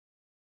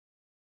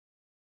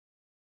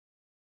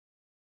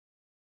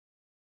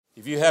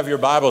If you have your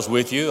Bibles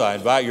with you, I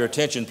invite your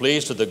attention,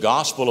 please, to the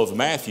Gospel of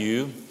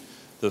Matthew,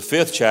 the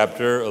 5th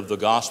chapter of the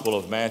Gospel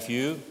of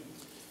Matthew.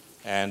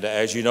 And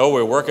as you know,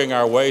 we're working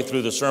our way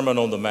through the Sermon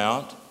on the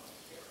Mount,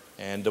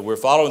 and we're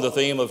following the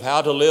theme of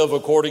how to live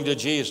according to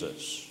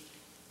Jesus.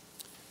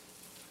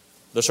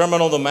 The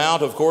Sermon on the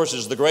Mount, of course,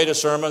 is the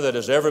greatest sermon that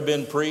has ever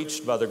been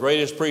preached by the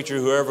greatest preacher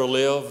who ever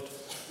lived,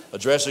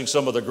 addressing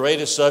some of the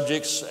greatest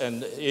subjects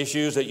and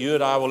issues that you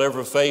and I will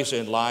ever face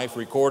in life,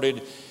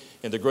 recorded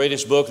in the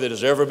greatest book that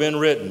has ever been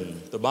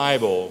written, the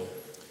Bible.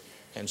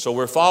 And so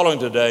we're following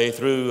today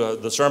through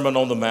the Sermon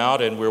on the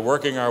Mount, and we're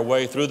working our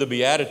way through the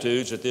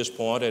Beatitudes at this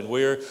point, and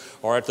we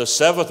are at the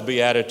 7th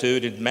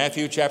Beatitude in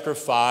Matthew chapter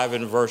 5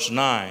 and verse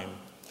 9.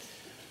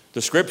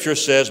 The scripture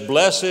says,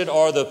 "Blessed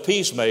are the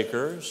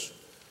peacemakers,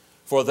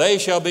 for they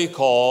shall be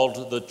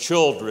called the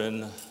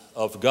children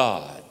of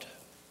God."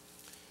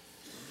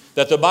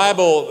 That the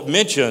Bible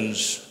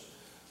mentions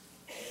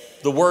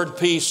the word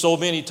peace so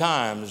many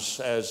times,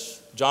 as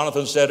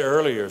Jonathan said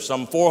earlier,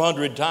 some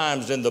 400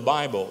 times in the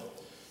Bible,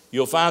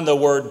 you'll find the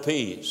word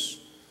peace.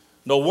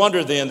 No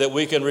wonder then that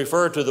we can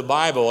refer to the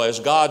Bible as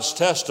God's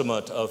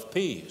testament of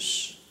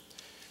peace.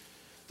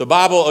 The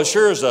Bible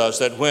assures us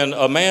that when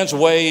a man's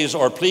ways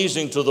are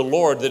pleasing to the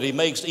Lord, that he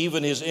makes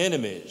even his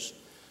enemies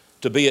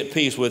to be at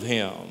peace with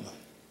him.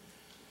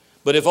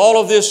 But if all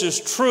of this is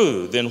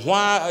true, then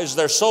why is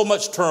there so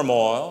much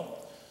turmoil?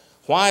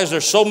 Why is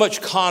there so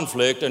much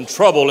conflict and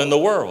trouble in the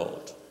world?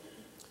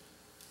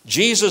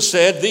 Jesus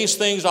said, "These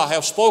things I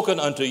have spoken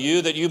unto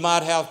you that you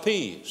might have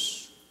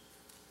peace.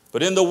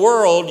 But in the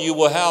world you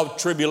will have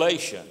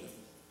tribulation."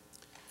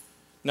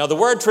 Now the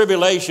word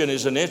tribulation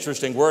is an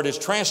interesting word. It's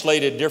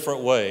translated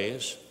different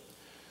ways.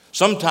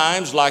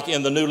 Sometimes, like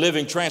in the New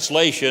Living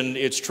Translation,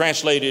 it's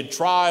translated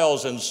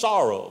trials and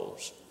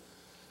sorrows.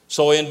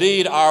 So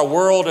indeed our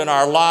world and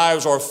our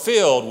lives are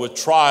filled with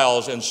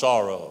trials and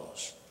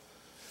sorrows.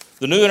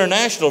 The New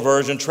International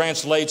Version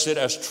translates it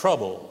as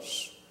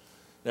troubles.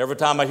 Every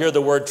time I hear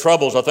the word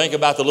troubles, I think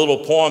about the little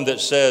poem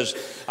that says,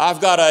 "I've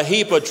got a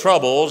heap of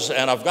troubles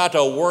and I've got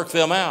to work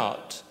them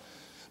out.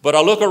 But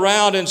I look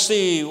around and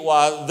see,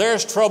 why,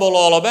 there's trouble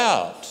all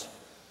about.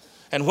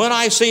 And when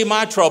I see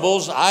my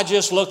troubles, I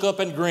just look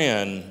up and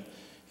grin.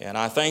 And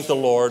I thank the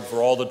Lord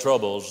for all the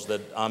troubles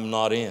that I'm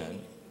not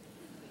in."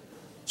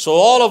 So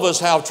all of us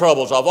have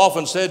troubles. I've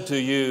often said to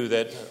you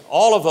that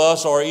all of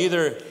us are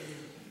either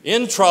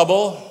in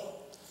trouble,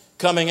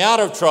 coming out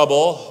of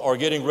trouble, or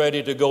getting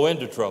ready to go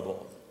into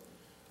trouble.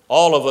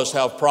 All of us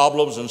have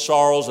problems and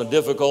sorrows and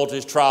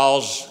difficulties,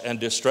 trials and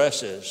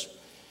distresses.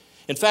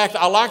 In fact,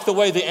 I like the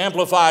way the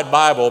Amplified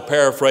Bible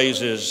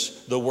paraphrases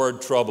the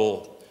word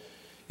trouble.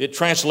 It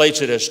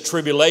translates it as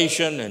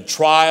tribulation and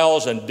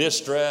trials and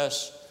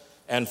distress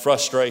and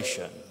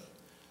frustration.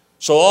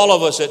 So all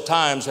of us at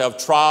times have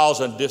trials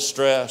and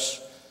distress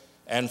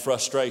and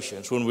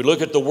frustrations. When we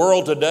look at the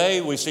world today,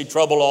 we see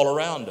trouble all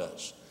around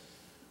us.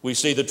 We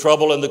see the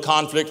trouble and the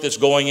conflict that's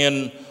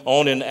going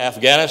on in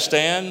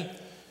Afghanistan,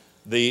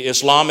 the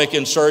Islamic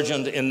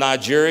insurgent in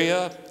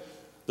Nigeria,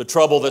 the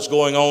trouble that's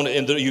going on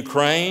in the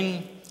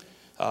Ukraine,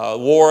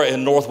 war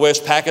in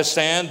northwest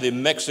Pakistan, the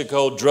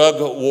Mexico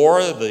drug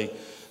war, the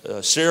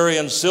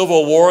Syrian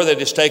civil war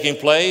that is taking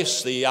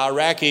place, the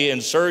Iraqi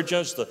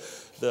insurgents, the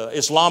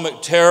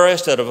Islamic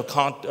terrorists that have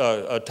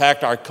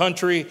attacked our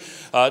country,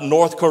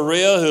 North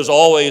Korea, who's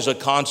always a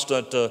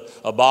constant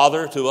a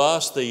bother to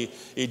us, the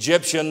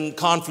Egyptian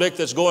conflict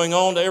that's going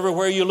on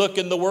everywhere you look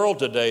in the world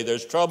today.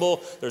 There's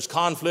trouble, there's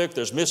conflict,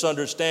 there's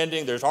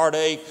misunderstanding, there's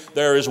heartache,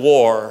 there is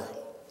war.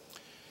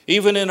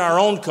 Even in our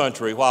own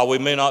country, while we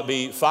may not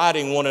be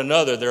fighting one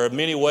another, there are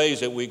many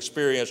ways that we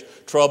experience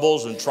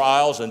troubles and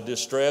trials and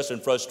distress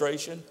and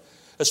frustration,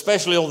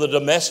 especially on the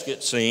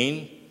domestic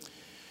scene.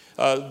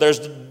 There's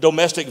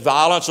domestic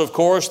violence, of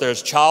course.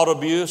 There's child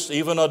abuse,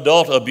 even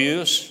adult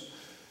abuse.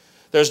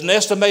 There's an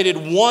estimated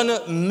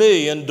 1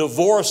 million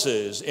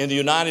divorces in the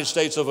United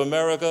States of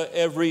America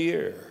every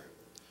year.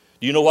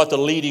 Do you know what the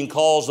leading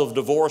cause of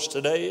divorce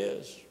today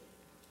is?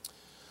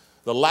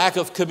 The lack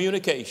of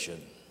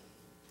communication.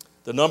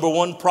 The number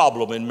one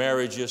problem in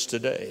marriages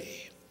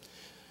today.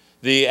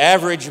 The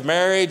average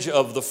marriage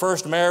of the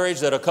first marriage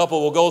that a couple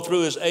will go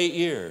through is 8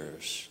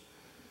 years.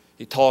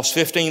 It costs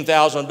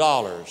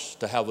 $15,000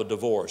 to have a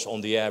divorce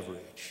on the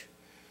average.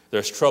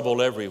 There's trouble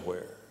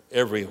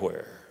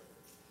everywhere.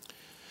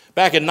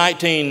 Back in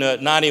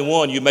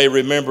 1991, you may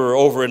remember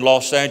over in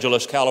Los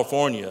Angeles,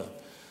 California,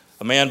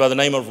 a man by the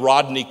name of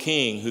Rodney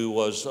King who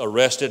was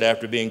arrested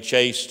after being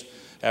chased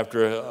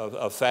after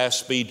a fast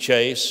speed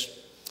chase.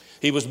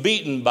 He was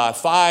beaten by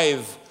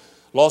 5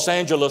 Los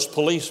Angeles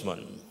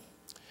policemen.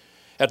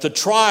 At the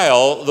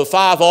trial, the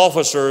 5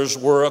 officers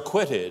were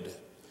acquitted.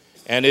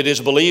 And it is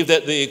believed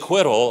that the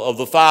acquittal of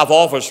the 5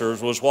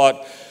 officers was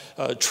what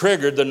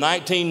triggered the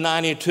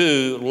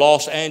 1992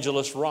 Los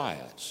Angeles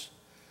riots.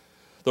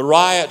 The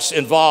riots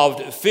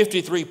involved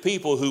 53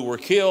 people who were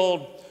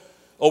killed,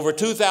 over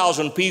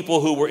 2,000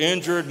 people who were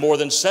injured, more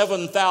than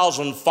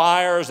 7,000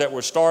 fires that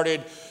were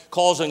started,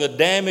 causing a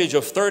damage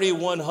of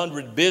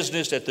 3,100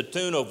 business at the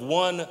tune of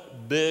 $1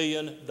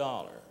 billion.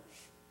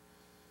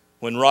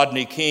 When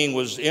Rodney King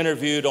was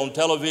interviewed on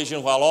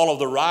television while all of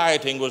the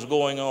rioting was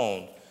going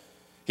on,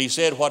 he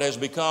said what has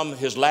become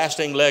his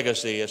lasting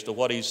legacy as to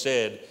what he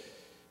said,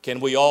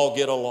 can we all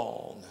get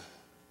along?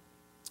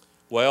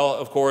 Well,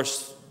 of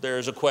course,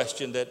 there's a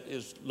question that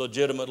is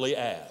legitimately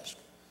asked.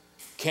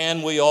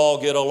 Can we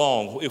all get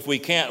along? If we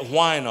can't,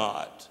 why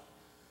not?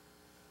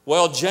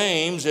 Well,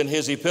 James in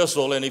his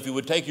epistle, and if you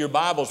would take your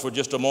Bibles for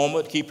just a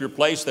moment, keep your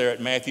place there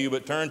at Matthew,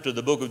 but turn to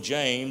the book of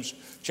James,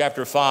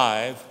 chapter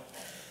 4,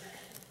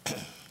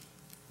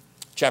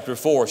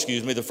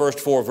 the first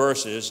 4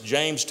 verses.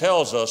 James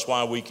tells us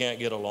why we can't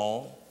get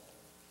along.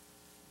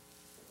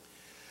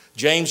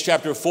 James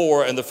chapter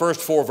 4 and the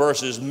first 4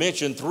 verses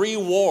mention 3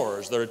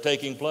 wars that are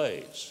taking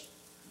place.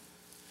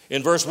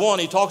 In verse 1,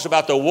 he talks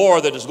about the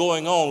war that is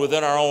going on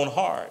within our own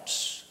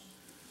hearts.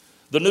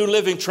 The New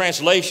Living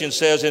Translation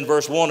says in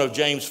verse 1 of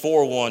James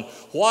 4:1,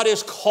 what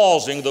is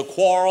causing the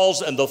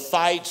quarrels and the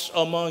fights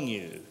among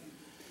you?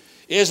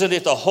 Isn't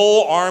it the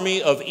whole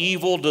army of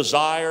evil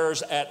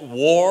desires at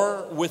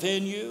war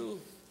within you?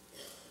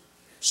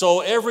 So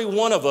every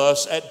one of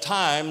us at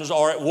times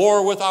are at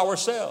war with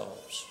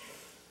ourselves.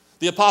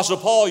 The Apostle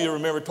Paul, you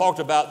remember, talked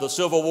about the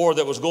civil war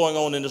that was going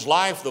on in his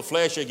life, the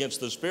flesh against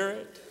the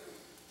spirit.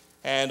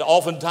 And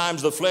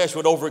oftentimes the flesh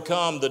would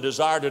overcome the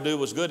desire to do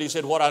what's good. He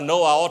said, what I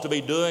know I ought to be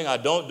doing, I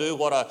don't do.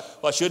 What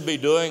I should be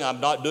doing, I'm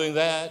not doing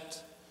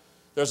that.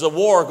 There's a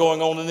war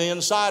going on in the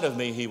inside of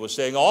me, he was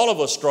saying. All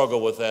of us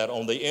struggle with that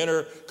on the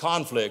inner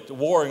conflict,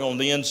 warring on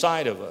the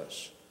inside of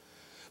us.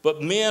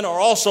 But men are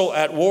also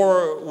at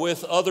war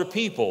with other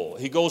people.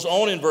 He goes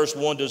on in verse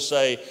 1 to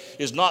say,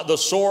 is not the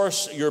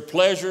source your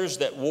pleasures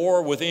that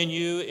war within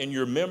you in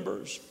your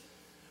members?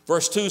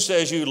 Verse 2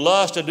 says, you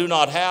lust and do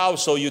not have,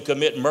 so you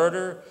commit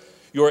murder.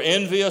 You are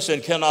envious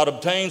and cannot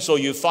obtain, so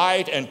you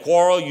fight and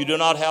quarrel. You do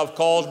not have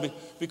cause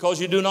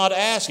because you do not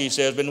ask, he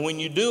says. But when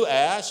you do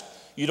ask,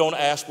 you don't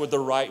ask with the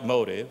right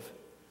motive.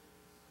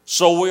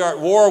 So we are at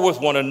war with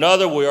one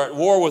another, we are at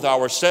war with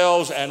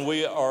ourselves, and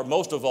we are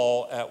most of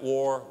all at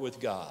war with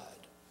God.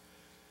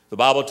 The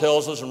Bible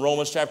tells us in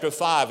Romans chapter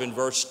 5 in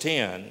verse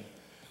 10,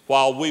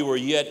 while we were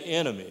yet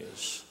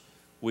enemies,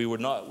 we were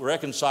not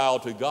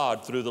reconciled to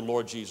God through the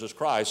Lord Jesus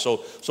Christ.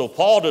 So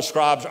Paul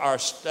describes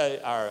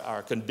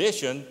our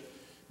condition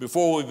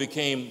before we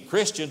became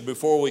Christians,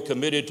 before we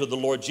committed to the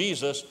Lord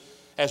Jesus,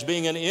 as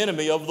being an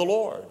enemy of the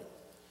Lord.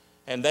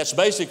 And that's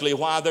basically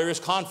why there is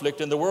conflict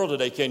in the world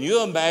today. Can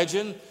you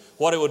imagine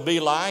what it would be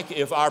like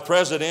if our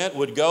president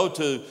would go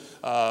to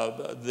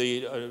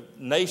the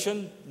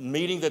nation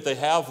meeting that they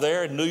have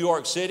there in New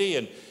York City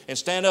and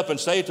stand up and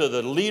say to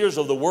the leaders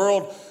of the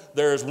world,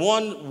 there's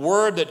one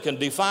word that can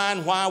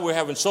define why we're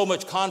having so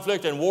much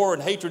conflict and war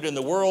and hatred in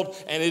the world,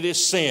 and it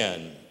is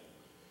sin.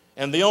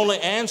 And the only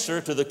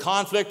answer to the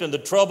conflict and the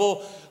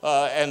trouble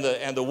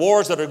and the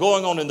wars that are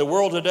going on in the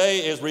world today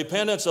is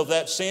repentance of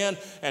that sin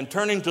and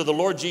turning to the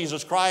Lord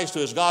Jesus Christ,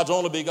 who is God's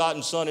only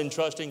begotten Son, and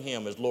trusting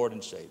Him as Lord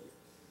and Savior.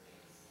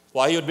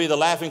 Why, He would be the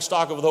laughing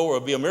stock of the whole world.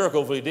 It would be a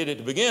miracle if He did it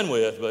to begin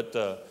with,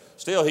 but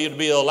still He would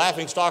be a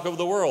laughing stock of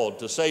the world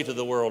to say to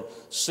the world,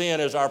 sin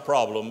is our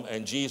problem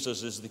and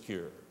Jesus is the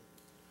cure.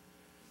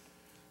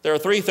 There are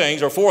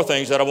 4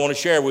 things that I want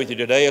to share with you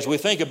today as we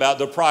think about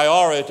the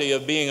priority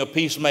of being a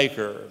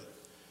peacemaker.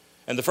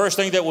 And the first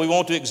thing that we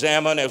want to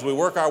examine as we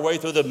work our way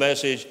through the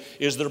message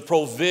is the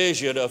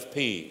provision of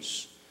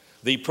peace.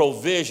 The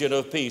provision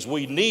of peace.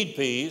 We need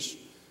peace,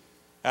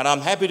 and I'm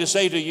happy to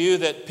say to you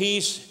that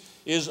peace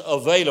is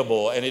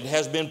available and it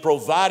has been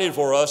provided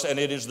for us, and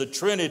it is the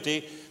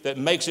Trinity that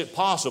makes it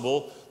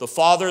possible, the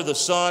Father, the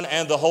Son,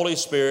 and the Holy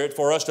Spirit,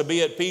 for us to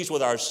be at peace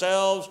with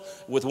ourselves,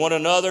 with one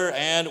another,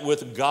 and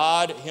with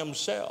God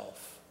Himself.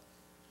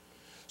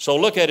 So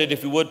look at it,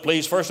 if you would,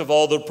 please. First of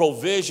all, the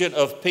provision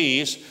of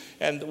peace.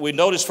 And we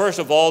notice, first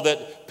of all,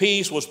 that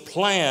peace was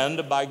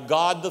planned by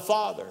God the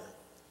Father.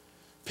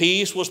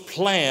 Peace was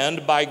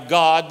planned by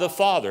God the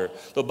Father.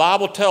 The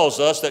Bible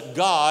tells us that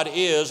God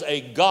is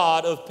a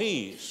God of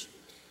peace.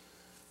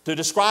 To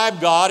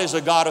describe God as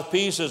a God of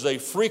peace is a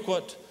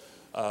frequent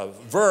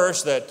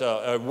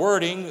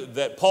wording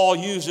that Paul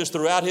uses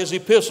throughout his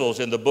epistles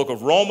in the book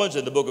of Romans,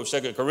 in the book of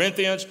 2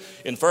 Corinthians,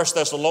 in 1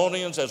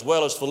 Thessalonians, as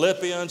well as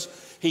Philippians.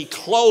 He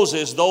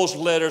closes those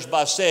letters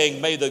by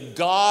saying, may the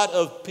God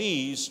of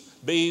peace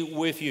be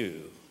with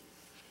you.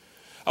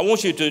 I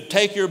want you to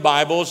take your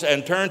Bibles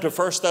and turn to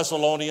 1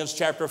 Thessalonians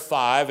chapter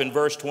 5 and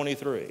verse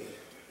 23.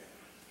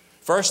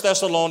 1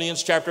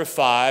 Thessalonians chapter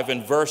 5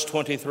 and verse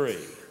 23.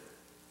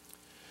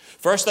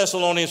 1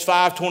 Thessalonians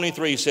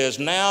 5:23 says,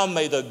 now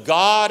may the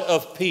God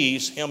of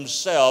peace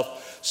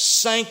Himself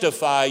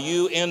sanctify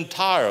you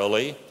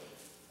entirely,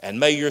 and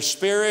may your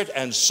spirit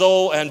and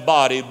soul and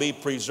body be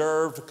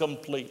preserved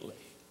completely.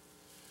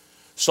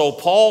 So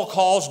Paul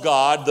calls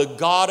God the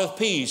God of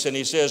peace, and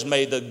he says,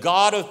 may the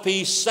God of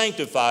peace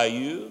sanctify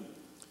you.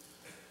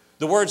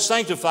 The word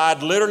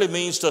sanctified literally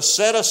means to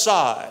set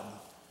aside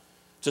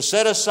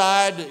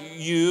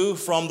you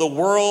from the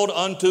world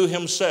unto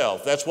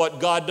Himself. That's what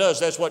God does.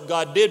 That's what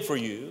God did for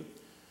you.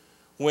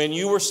 when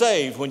you were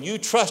saved, when you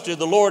trusted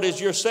the Lord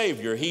as your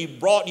Savior. He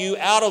brought you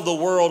out of the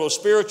world of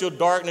spiritual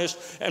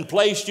darkness and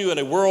placed you in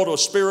a world of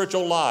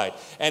spiritual light.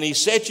 And He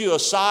set you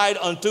aside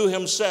unto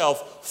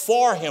Himself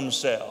for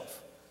Himself.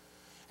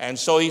 And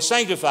so He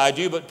sanctified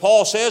you, but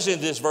Paul says in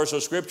this verse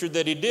of Scripture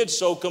that He did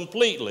so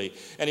completely.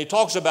 And he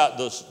talks about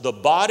the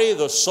body,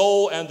 the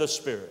soul, and the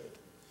spirit.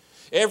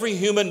 Every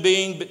human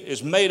being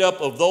is made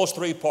up of those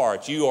three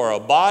parts. You are a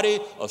body,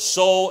 a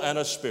soul, and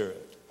a spirit.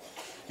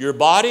 Your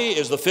body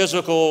is the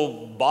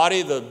physical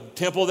body, the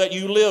temple that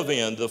you live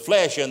in, the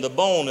flesh and the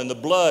bone and the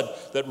blood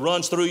that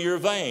runs through your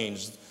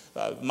veins.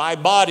 My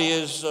body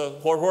is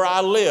where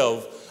I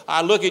live.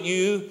 I look at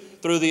you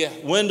through the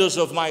windows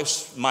of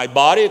my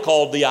body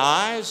called the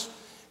eyes,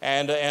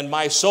 and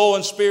my soul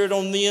and spirit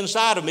on the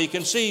inside of me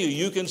can see you.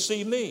 You can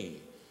see me.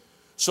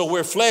 So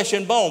we're flesh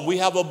and bone. We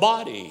have a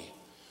body,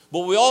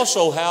 but we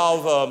also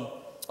have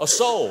a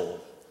soul.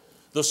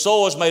 The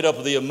soul is made up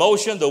of the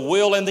emotion, the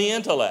will, and the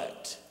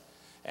intellect.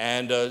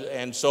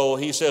 And so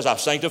he says, I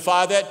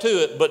sanctify that to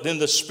it. But then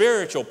the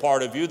spiritual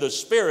part of you, the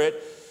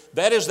spirit,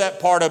 that is that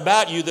part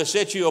about you that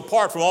sets you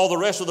apart from all the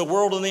rest of the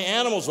world and the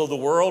animals of the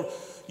world.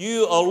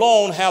 You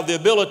alone have the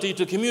ability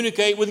to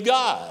communicate with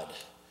God.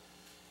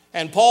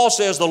 And Paul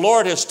says the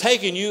Lord has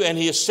taken you and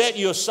He has set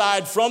you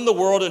aside from the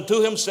world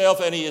unto Himself,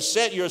 and He has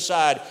set you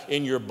aside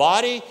in your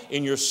body,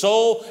 in your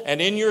soul,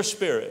 and in your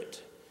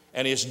spirit.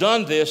 And He has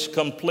done this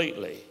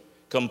completely.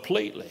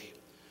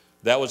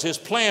 That was His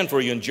plan for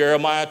you. And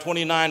Jeremiah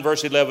 29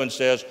 verse 11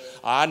 says,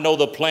 I know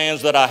the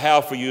plans that I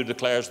have for you,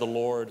 declares the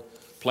Lord,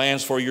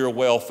 plans for your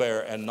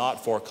welfare and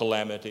not for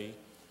calamity.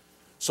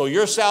 So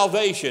your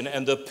salvation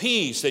and the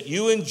peace that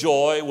you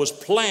enjoy was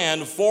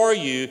planned for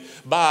you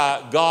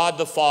by God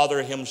the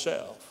Father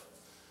Himself.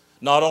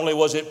 Not only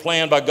was it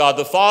planned by God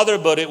the Father,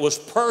 but it was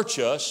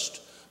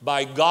purchased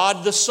by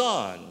God the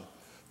Son.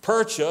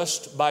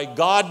 Purchased by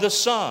God the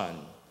Son.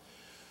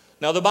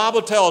 Now the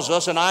Bible tells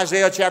us in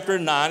Isaiah chapter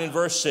 9 and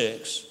verse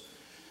 6,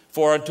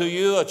 for unto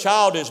you a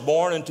child is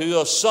born, unto you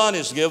a son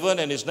is given,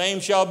 and His name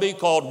shall be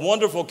called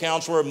Wonderful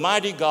Counselor,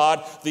 Mighty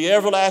God, the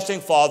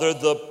Everlasting Father,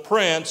 the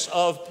Prince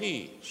of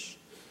Peace.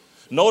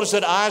 Notice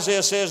that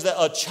Isaiah says that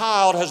a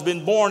child has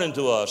been born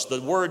into us.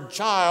 The word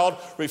child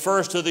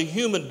refers to the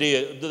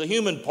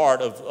human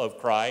part of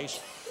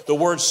Christ. The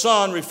word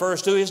son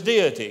refers to His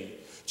deity.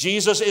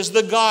 Jesus is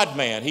the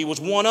God-man. He was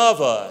one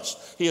of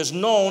us. He is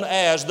known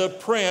as the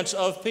Prince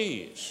of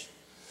Peace.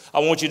 I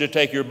want you to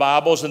take your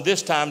Bibles and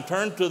this time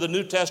turn to the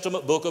New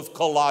Testament book of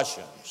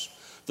Colossians.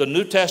 The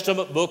New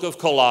Testament book of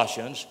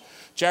Colossians,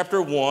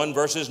 chapter 1,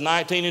 verses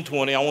 19 and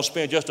 20. I want to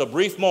spend just a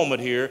brief moment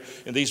here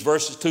in these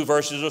two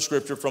verses of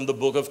Scripture from the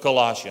book of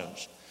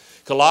Colossians.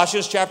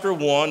 Colossians chapter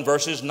 1,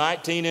 verses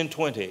 19 and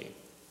 20.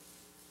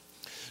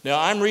 Now,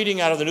 I'm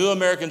reading out of the New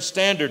American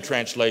Standard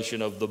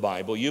translation of the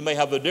Bible. You may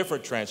have a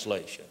different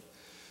translation.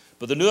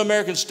 But the New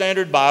American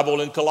Standard Bible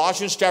in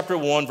Colossians chapter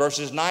 1,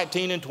 verses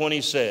 19 and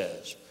 20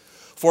 says,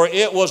 for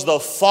it was the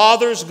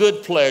Father's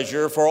good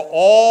pleasure for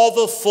all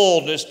the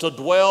fullness to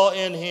dwell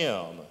in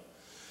Him.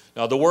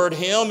 Now, the word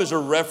Him is a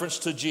reference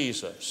to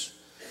Jesus.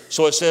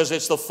 So it says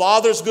it's the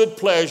Father's good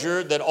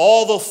pleasure that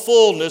all the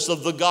fullness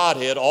of the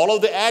Godhead, all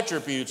of the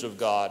attributes of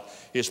God,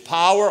 His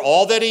power,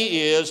 all that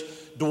He is,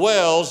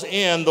 dwells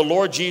in the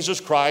Lord Jesus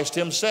Christ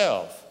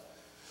Himself.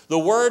 The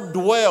word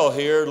dwell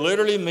here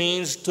literally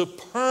means to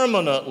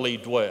permanently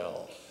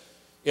dwell.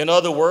 In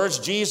other words,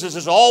 Jesus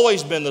has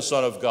always been the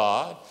Son of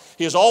God.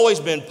 He has always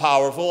been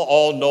powerful,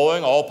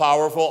 all-knowing,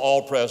 all-powerful,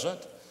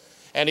 all-present.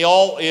 And He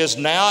is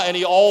now and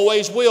He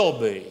always will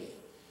be.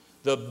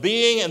 The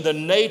being and the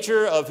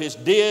nature of His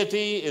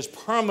deity is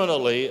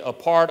permanently a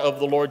part of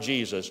the Lord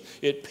Jesus.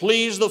 It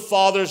pleased the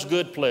Father's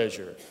good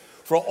pleasure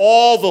for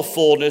all the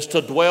fullness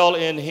to dwell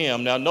in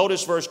Him. Now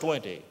notice verse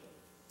 20.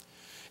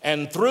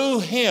 And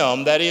through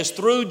Him, that is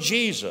through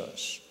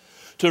Jesus,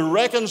 to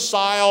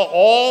reconcile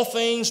all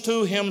things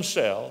to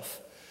Himself,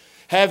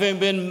 having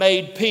been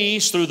made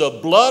peace through the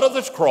blood of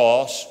the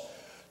cross,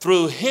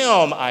 through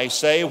Him, I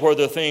say,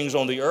 whether things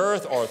on the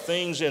earth or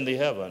things in the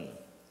heaven.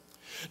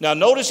 Now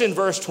notice in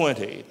verse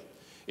 20,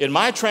 in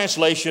my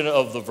translation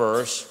of the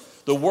verse,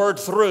 the word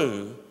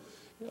through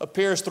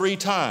appears 3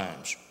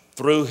 times.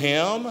 Through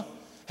Him,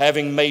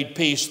 having made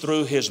peace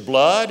through His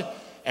blood,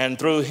 and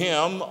through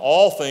Him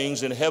all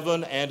things in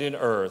heaven and in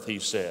earth, he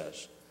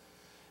says,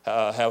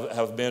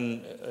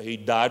 He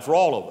died for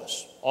all of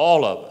us,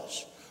 all of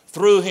us.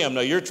 Through Him.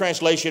 Now your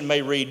translation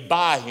may read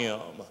by Him,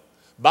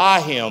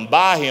 by Him,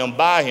 by Him,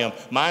 by Him.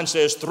 Mine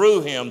says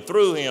through Him,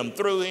 through Him,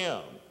 through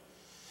Him.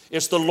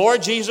 It's the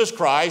Lord Jesus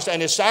Christ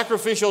and His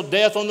sacrificial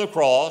death on the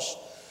cross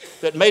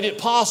that made it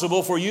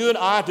possible for you and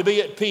I to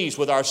be at peace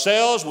with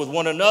ourselves, with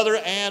one another,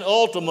 and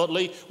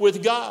ultimately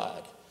with God.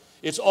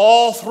 It's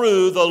all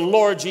through the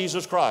Lord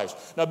Jesus Christ.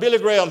 Now Billy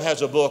Graham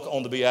has a book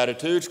on the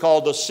Beatitudes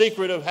called The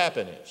Secret of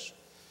Happiness.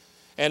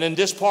 And in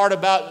this part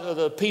about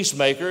the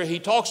Peacemaker, he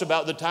talks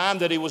about the time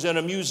that he was in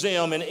a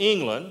museum in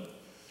England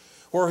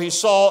where he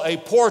saw a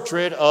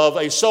portrait of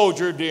a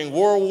soldier during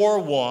World War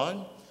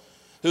I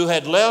who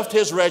had left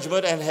his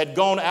regiment and had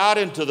gone out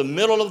into the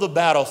middle of the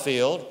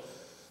battlefield.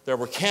 There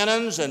were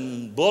cannons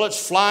and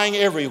bullets flying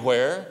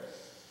everywhere,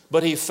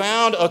 but he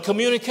found a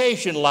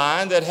communication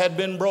line that had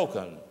been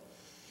broken.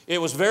 It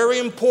was very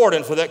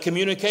important for that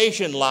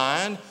communication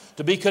line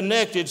to be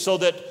connected so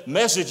that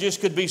messages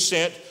could be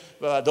sent,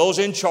 those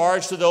in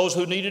charge to those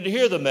who needed to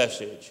hear the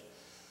message.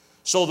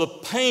 So the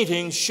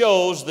painting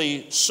shows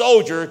the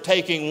soldier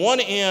taking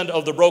one end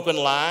of the broken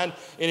line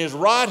in his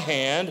right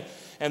hand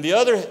and the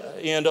other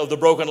end of the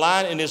broken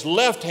line in his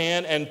left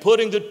hand and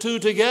putting the two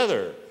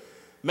together,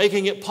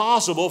 making it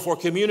possible for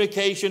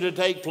communication to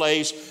take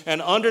place.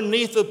 And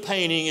underneath the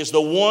painting is the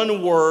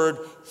one word,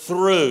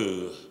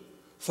 through.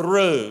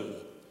 Through.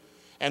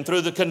 And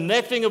through the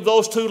connecting of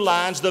those two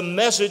lines, the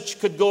message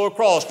could go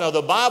across. Now,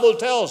 the Bible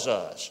tells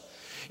us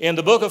in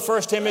the book of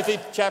 1 Timothy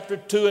chapter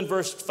 2 and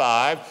verse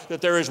 5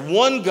 that there is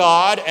one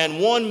God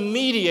and one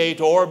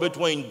mediator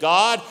between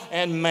God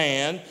and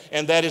man,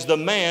 and that is the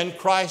man,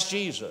 Christ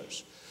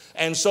Jesus.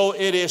 And so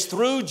it is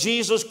through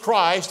Jesus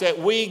Christ that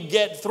we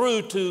get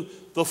through to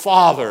the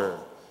Father.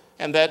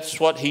 And that's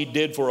what he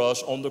did for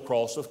us on the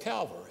cross of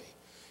Calvary.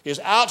 His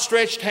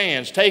outstretched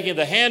hands, taking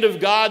the hand of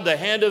God, the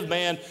hand of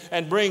man,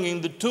 and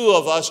bringing the two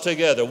of us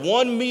together.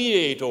 One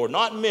mediator,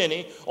 not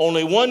many,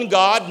 only one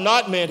God,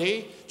 not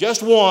many,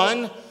 just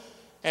one.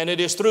 And it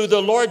is through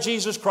the Lord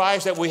Jesus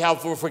Christ that we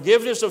have for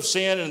forgiveness of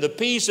sin and the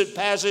peace that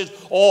passes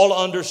all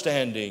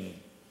understanding.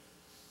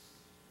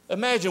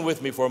 Imagine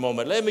with me for a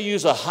moment. Let me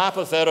use a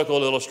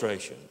hypothetical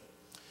illustration.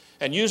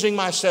 And using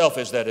myself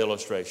as that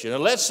illustration.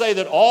 And let's say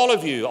that all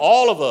of you,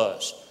 all of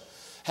us,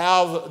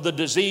 have the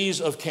disease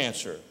of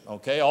cancer.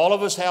 Okay, all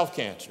of us have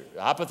cancer.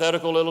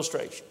 Hypothetical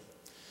illustration.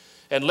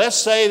 And let's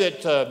say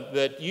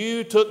that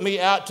you took me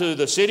out to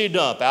the city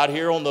dump out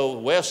here on the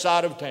west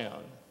side of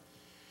town.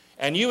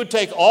 And you would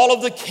take all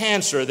of the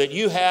cancer that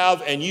you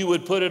have and you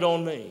would put it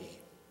on me.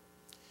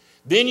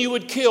 Then you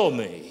would kill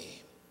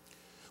me.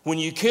 When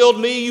you killed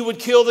me, you would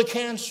kill the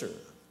cancer.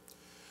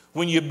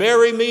 When you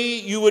bury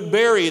me, you would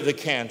bury the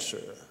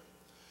cancer.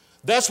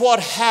 That's what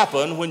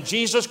happened when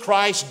Jesus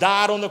Christ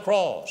died on the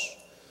cross.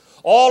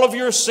 All of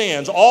your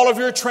sins, all of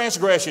your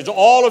transgressions,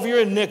 all of your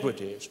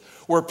iniquities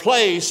were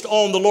placed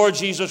on the Lord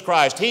Jesus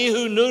Christ. He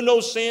who knew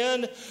no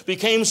sin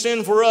became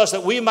sin for us,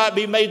 that we might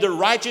be made the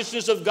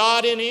righteousness of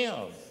God in him.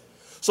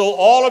 So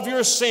all of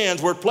your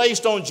sins were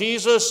placed on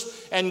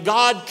Jesus, and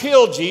God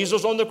killed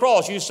Jesus on the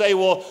cross. You say,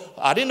 well,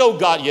 I didn't know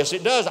God. Yes,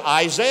 it does.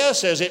 Isaiah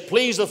says it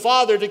pleased the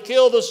Father to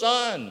kill the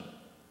Son.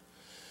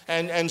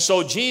 And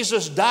so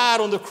Jesus died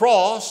on the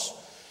cross.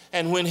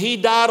 And when he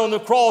died on the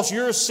cross,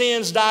 your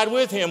sins died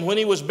with him. When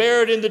he was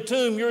buried in the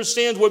tomb, your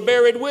sins were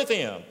buried with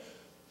him.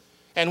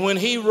 And when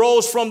he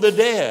rose from the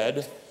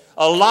dead,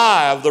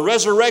 alive, the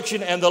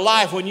resurrection and the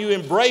life, when you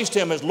embraced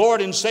him as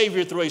Lord and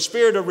Savior through a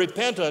spirit of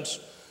repentance,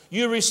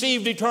 you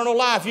received eternal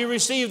life. You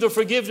received the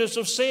forgiveness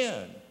of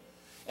sin.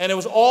 And it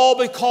was all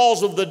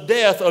because of the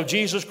death of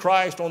Jesus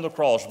Christ on the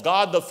cross.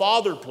 God the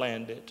Father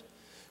planned it.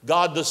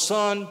 God the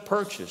Son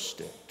purchased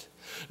it.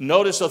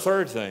 Notice the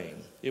third thing.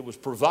 It was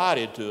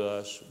provided to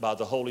us by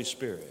the Holy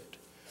Spirit.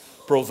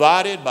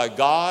 Provided by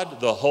God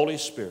the Holy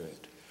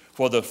Spirit.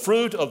 For the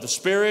fruit of the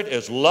Spirit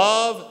is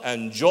love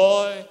and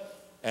joy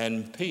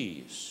and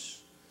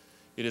peace.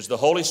 It is the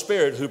Holy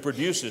Spirit who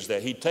produces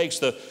that. He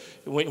takes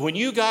when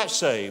you got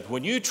saved,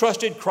 when you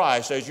trusted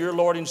Christ as your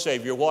Lord and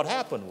Savior, what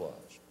happened was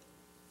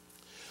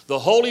the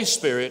Holy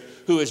Spirit,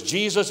 who is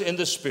Jesus in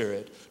the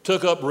Spirit,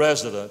 took up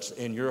residence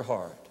in your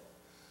heart.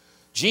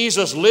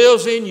 Jesus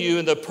lives in you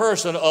in the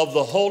person of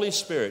the Holy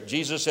Spirit.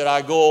 Jesus said,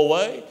 I go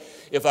away.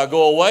 If I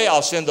go away,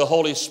 I'll send the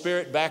Holy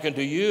Spirit back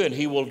into you and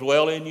he will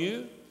dwell in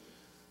you.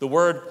 The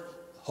word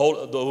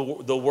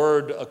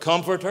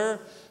comforter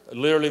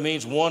literally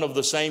means one of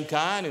the same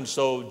kind. And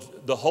so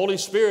the Holy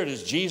Spirit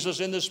is Jesus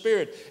in the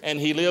Spirit and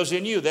he lives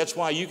in you. That's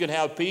why you can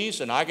have peace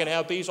and I can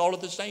have peace all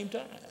at the same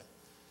time.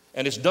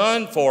 And it's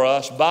done for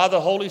us by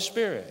the Holy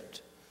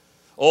Spirit.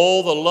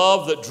 Oh, the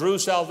love that drew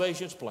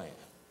salvation's plan.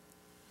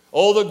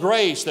 Oh, the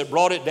grace that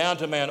brought it down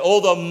to man. Oh,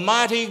 the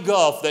mighty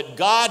gulf that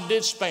God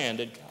did span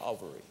at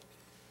Calvary.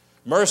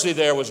 Mercy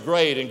there was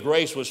great and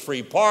grace was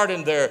free.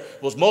 Pardon there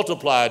was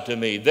multiplied to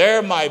me.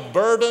 There my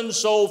burdened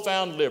soul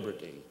found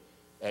liberty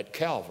at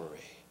Calvary.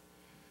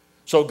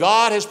 So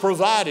God has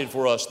provided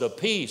for us the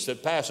peace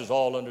that passes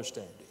all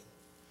understanding.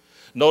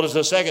 Notice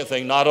the second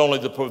thing, not only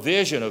the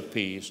provision of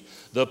peace,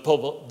 the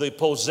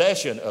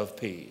possession of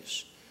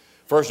peace.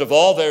 First of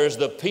all, there is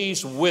the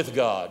peace with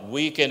God.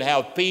 We can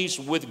have peace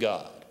with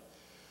God.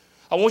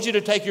 I want you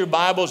to take your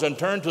Bibles and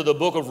turn to the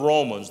book of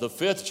Romans, the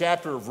 5th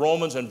chapter of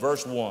Romans and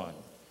verse 1.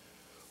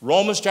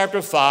 Romans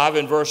chapter 5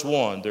 and verse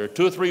 1. There are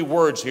 2 or 3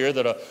 words here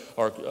that I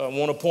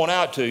want to point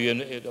out to you,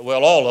 and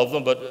well, all of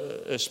them, but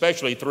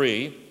especially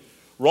 3.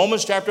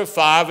 Romans chapter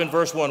 5 and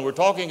verse 1. We're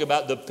talking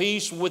about the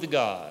peace with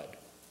God.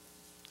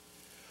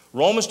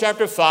 Romans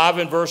chapter 5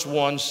 and verse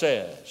 1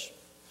 says,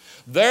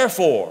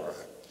 therefore,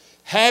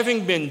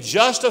 having been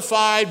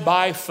justified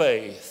by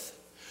faith,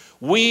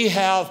 we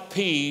have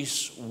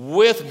peace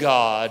with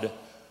God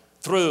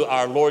through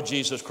our Lord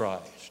Jesus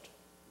Christ.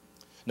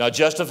 Now,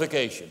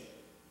 justification.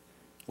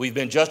 We've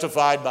been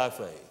justified by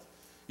faith.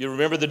 You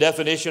remember the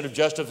definition of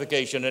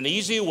justification. An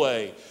easy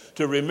way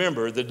to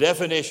remember the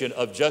definition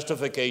of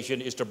justification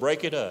is to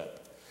break it up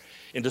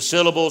into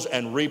syllables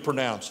and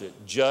repronounce it,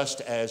 just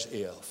as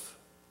if.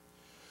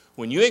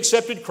 When you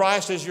accepted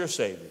Christ as your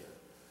Savior,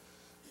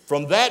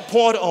 from that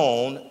point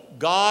on,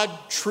 God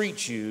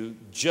treats you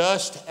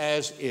just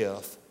as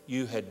if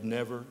you had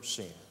never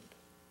sinned.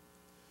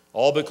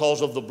 All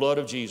because of the blood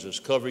of Jesus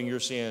covering your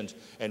sins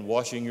and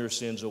washing your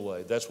sins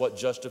away. That's what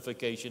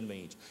justification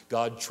means.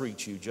 God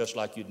treats you just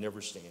like you'd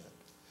never sinned.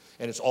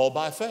 And it's all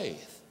by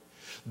faith.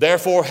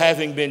 Therefore,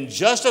 having been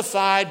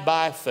justified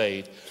by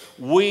faith,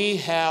 we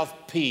have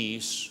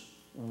peace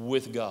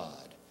with God.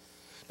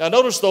 Now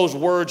notice those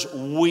words,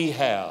 we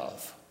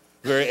have.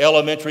 Very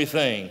elementary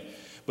thing.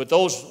 But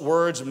those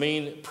words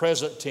mean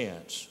present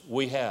tense.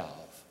 We have.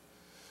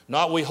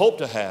 Not we hope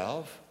to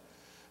have.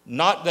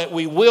 Not that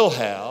we will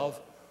have.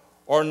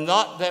 Or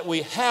not that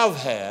we have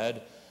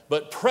had,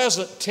 but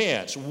present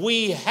tense.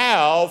 We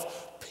have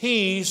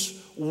peace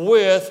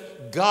with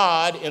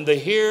God in the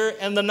here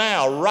and the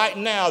now, right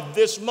now,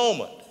 this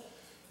moment.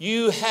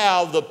 You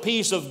have the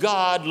peace of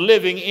God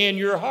living in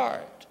your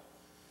heart.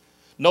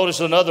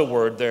 Notice another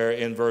word there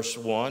in verse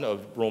 1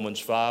 of Romans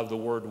 5, the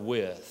word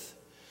with.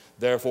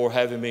 Therefore,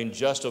 having been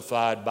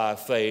justified by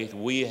faith,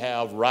 we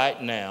have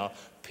right now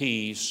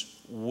peace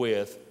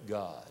with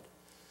God.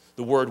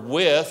 The word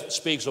with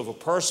speaks of a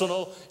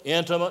personal,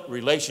 intimate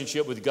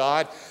relationship with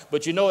God,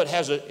 but you know it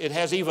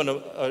has even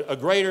a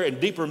greater and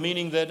deeper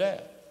meaning than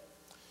that.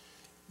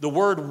 The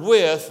word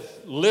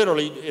with,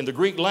 literally in the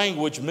Greek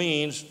language,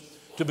 means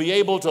to be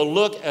able to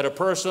look at a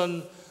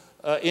person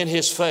in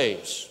his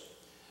face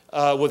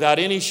without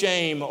any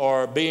shame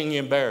or being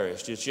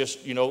embarrassed. It's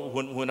just, you know,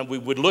 when we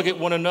would look at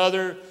one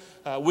another,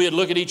 we'd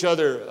look at each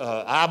other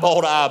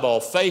eyeball to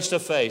eyeball, face to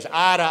face,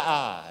 eye to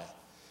eye.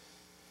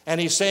 And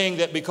he's saying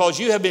that because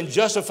you have been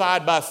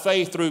justified by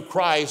faith through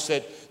Christ,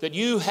 that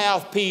you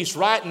have peace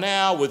right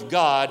now with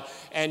God,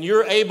 and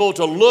you're able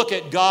to look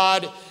at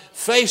God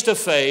face to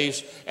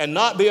face and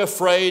not be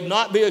afraid,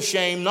 not be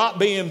ashamed, not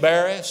be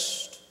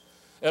embarrassed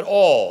at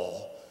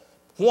all.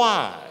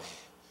 Why?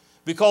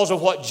 Because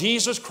of what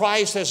Jesus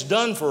Christ has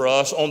done for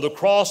us on the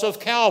cross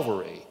of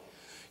Calvary.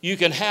 You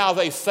can have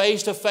a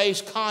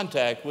face-to-face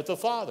contact with the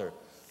Father,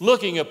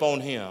 looking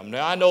upon Him.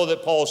 Now, I know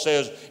that Paul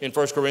says in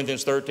 1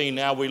 Corinthians 13,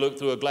 now we look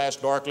through a glass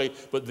darkly,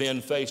 but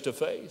then face to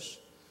face.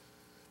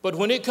 But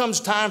when it comes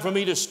time for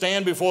me to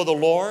stand before the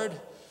Lord,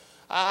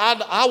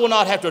 I will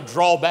not have to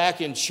draw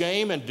back in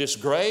shame and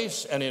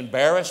disgrace and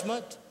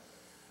embarrassment.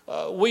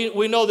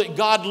 We know that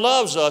God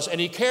loves us and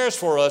He cares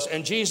for us,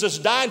 and Jesus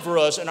died for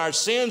us, and our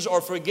sins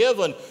are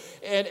forgiven.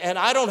 And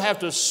I don't have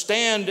to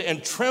stand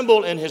and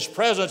tremble in His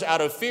presence out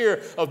of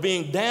fear of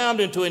being damned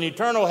into an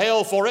eternal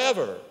hell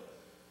forever.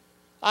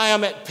 I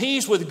am at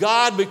peace with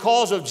God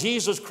because of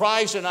Jesus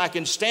Christ, and I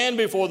can stand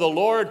before the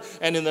Lord,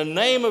 and in the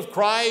name of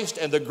Christ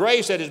and the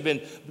grace that has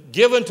been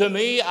given to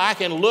me, I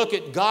can look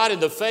at God in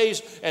the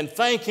face and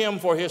thank Him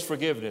for His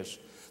forgiveness.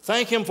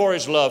 Thank Him for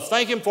His love.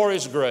 Thank Him for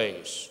His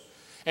grace.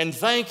 And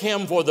thank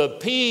Him for the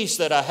peace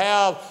that I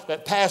have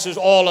that passes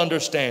all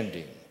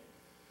understanding.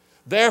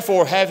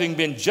 Therefore, having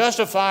been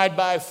justified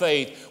by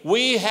faith,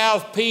 we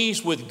have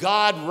peace with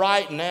God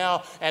right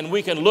now, and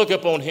we can look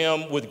upon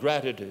Him with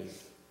gratitude.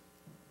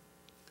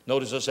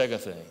 Notice the second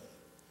thing.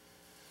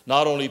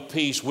 Not only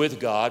peace with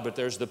God, but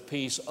there's the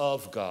peace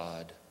of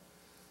God.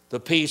 The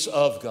peace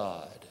of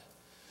God.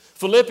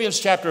 Philippians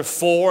chapter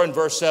 4 and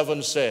verse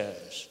 7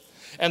 says,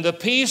 and the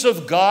peace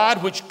of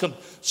God which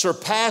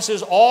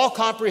surpasses all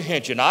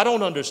comprehension. I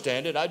don't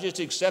understand it. I just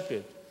accept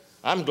it.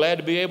 I'm glad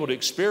to be able to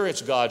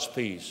experience God's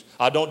peace.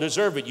 I don't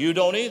deserve it. You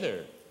don't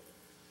either.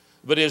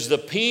 But it is the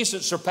peace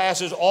that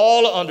surpasses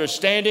all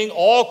understanding,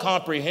 all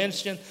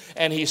comprehension.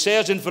 And he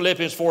says in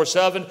Philippians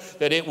 4:7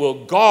 that it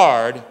will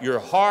guard your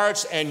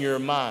hearts and your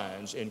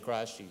minds in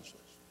Christ Jesus.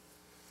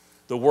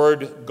 The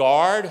word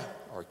guard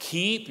or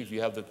keep, if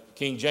you have the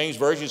King James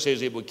Version, it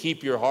says it will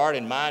keep your heart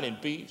and mind in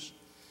peace.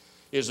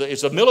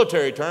 It's a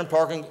military term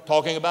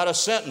talking about a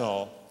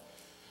sentinel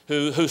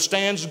who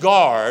stands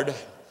guard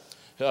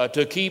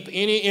to keep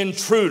any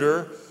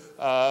intruder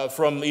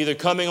from either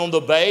coming on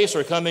the base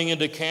or coming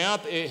into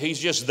camp. He's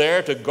just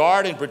there to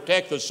guard and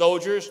protect the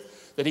soldiers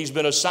that he's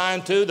been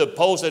assigned to, the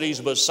post that he's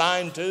been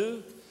assigned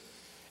to.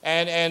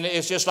 And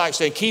it's just like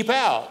saying, keep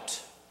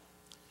out.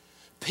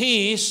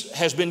 Peace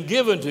has been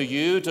given to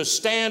you to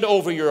stand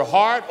over your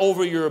heart,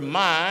 over your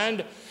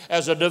mind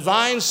as a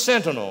divine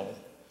sentinel.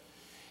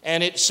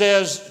 And it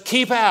says,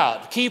 keep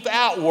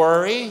out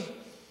worry,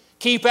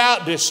 keep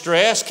out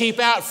distress, keep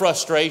out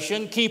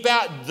frustration, keep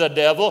out the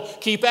devil,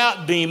 keep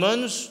out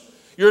demons.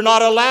 You're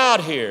not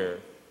allowed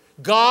here.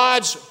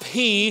 God's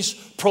peace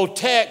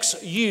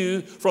protects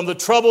you from the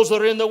troubles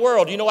that are in the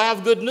world. You know, I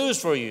have good news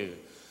for you.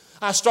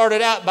 I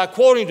started out by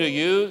quoting to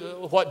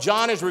you what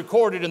John has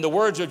recorded in the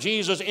words of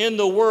Jesus, in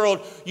the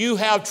world you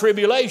have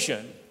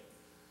tribulation.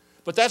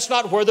 But that's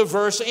not where the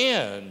verse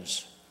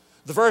ends.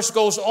 The verse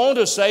goes on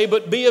to say,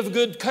 but be of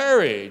good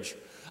courage.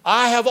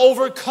 I have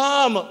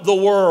overcome the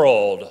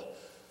world.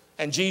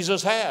 And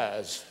Jesus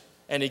has.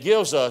 And he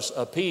gives us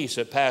a peace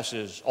that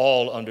passes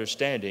all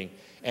understanding,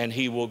 and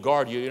he will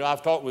guard you. You know,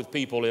 I've talked with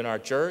people in our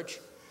church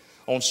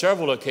on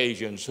several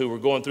occasions who were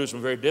going through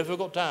some very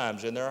difficult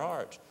times in their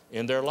hearts,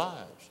 in their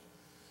lives.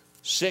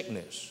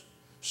 Sickness,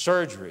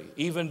 surgery,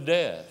 even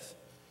death.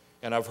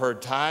 And I've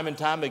heard time and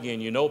time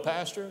again, you know,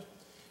 Pastor,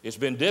 it's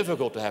been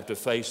difficult to have to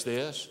face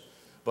this,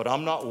 but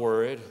I'm not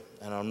worried,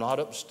 and I'm not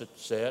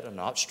upset, I'm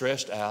not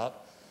stressed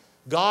out.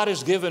 God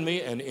has given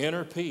me an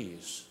inner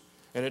peace.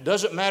 And it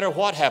doesn't matter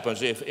what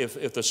happens.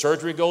 If the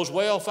surgery goes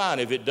well, fine.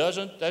 If it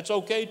doesn't, that's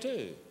okay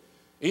too.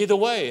 Either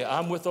way,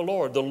 I'm with the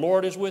Lord. The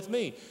Lord is with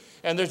me.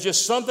 And there's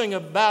just something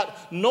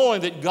about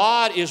knowing that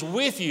God is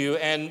with you,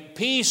 and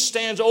peace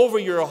stands over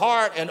your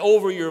heart and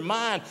over your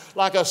mind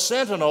like a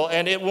sentinel,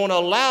 and it won't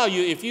allow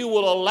you, if you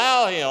will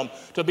allow him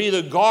to be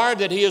the guard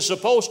that he is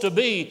supposed to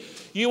be,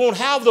 you won't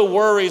have the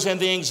worries and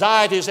the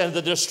anxieties and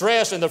the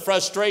distress and the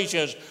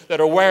frustrations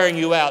that are wearing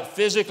you out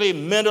physically,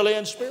 mentally,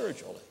 and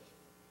spiritually.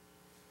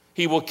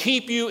 He will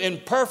keep you in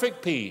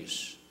perfect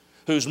peace,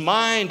 whose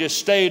mind is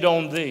stayed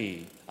on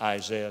thee,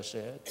 Isaiah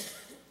said.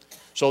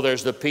 So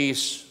there's the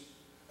peace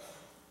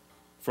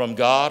from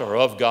God or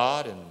of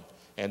God.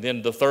 And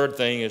then the third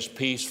thing is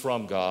peace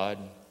from God.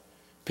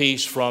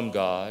 Peace from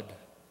God.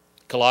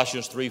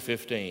 Colossians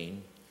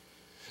 3:15.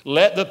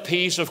 Let the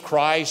peace of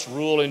Christ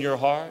rule in your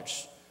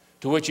hearts,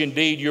 to which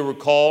indeed you were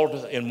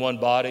called in one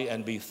body,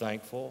 and be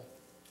thankful.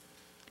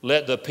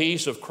 Let the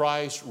peace of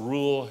Christ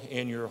rule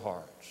in your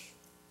hearts.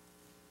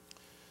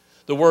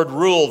 The word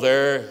rule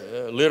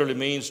there literally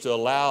means to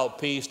allow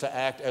peace to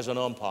act as an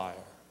umpire.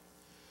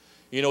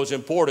 You know, it's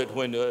important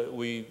when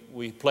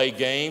we play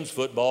games,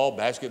 football,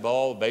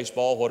 basketball,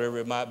 baseball, whatever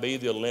it might be,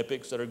 the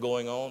Olympics that are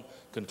going on,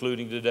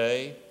 concluding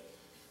today.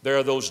 There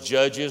are those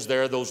judges,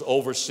 there are those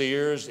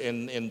overseers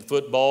in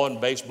football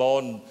and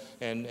baseball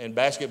and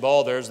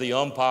basketball. There's the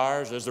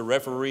umpires, there's the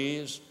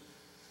referees.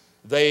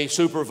 They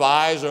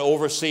supervise and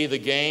oversee the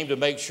game to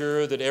make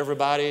sure that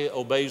everybody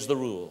obeys the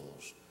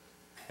rules,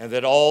 and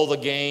that all the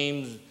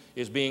games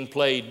is being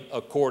played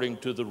according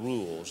to the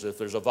rules. If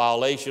there's a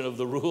violation of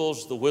the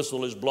rules, the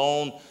whistle is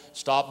blown,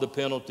 stop, the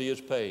penalty is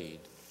paid.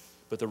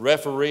 But the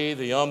referee,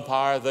 the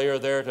umpire, they are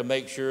there to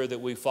make sure that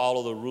we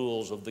follow the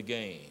rules of the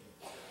game.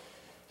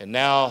 And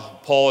now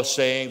Paul is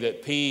saying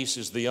that peace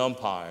is the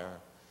umpire.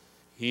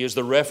 He is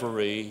the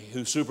referee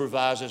who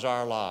supervises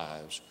our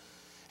lives.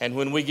 And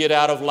when we get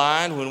out of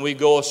line, when we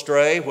go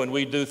astray, when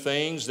we do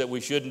things that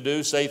we shouldn't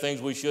do, say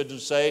things we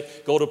shouldn't say,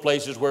 go to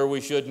places where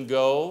we shouldn't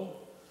go,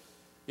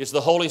 it's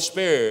the Holy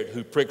Spirit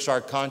who pricks our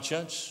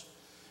conscience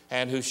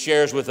and who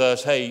shares with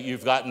us, hey,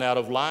 you've gotten out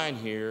of line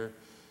here.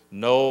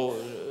 No,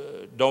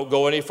 don't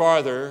go any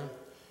farther.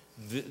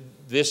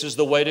 This is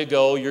the way to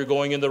go. You're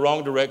going in the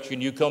wrong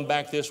direction. You come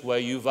back this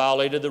way. You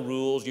violated the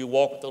rules. You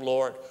walk with the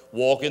Lord.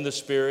 Walk in the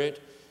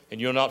Spirit, and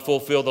you'll not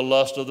fulfill the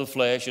lust of the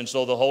flesh. And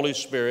so the Holy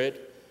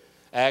Spirit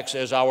acts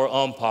as our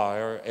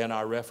umpire and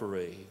our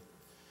referee.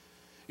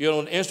 You know,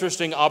 an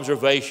interesting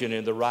observation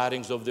in the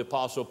writings of the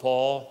Apostle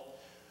Paul,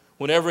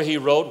 whenever he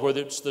wrote, whether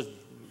it's the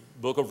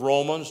book of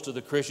Romans to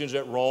the Christians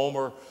at Rome,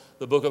 or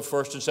the book of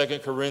 1st and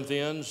 2nd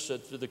Corinthians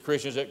to the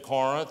Christians at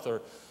Corinth,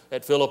 or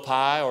at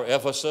Philippi, or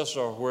Ephesus,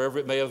 or wherever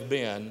it may have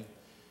been,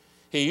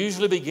 he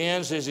usually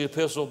begins his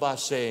epistle by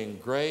saying,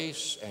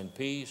 grace and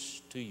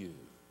peace to you.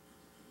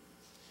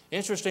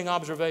 Interesting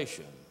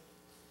observation.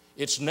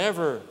 It's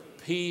never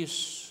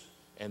peace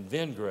and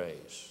then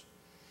grace.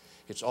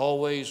 It's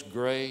always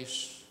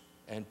grace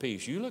and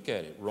peace. You look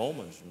at it,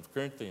 Romans and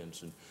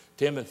Corinthians and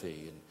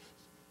Timothy and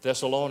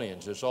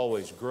Thessalonians, it's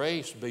always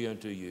grace be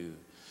unto you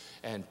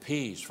and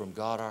peace from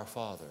God our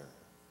Father.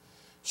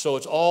 So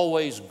it's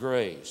always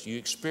grace. You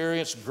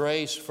experience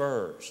grace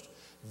first,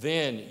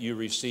 then you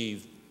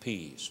receive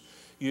peace.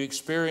 You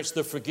experience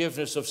the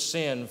forgiveness of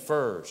sin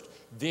first,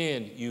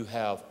 then you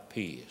have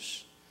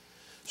peace.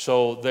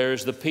 So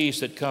there's the peace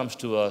that comes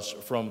to us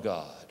from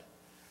God.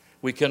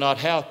 We cannot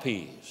have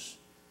peace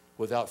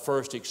without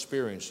first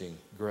experiencing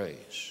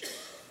grace.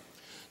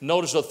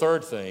 Notice a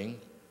third thing,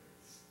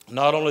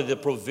 not only the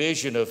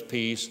provision of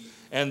peace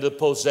and the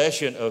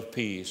possession of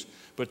peace,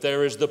 but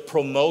there is the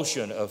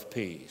promotion of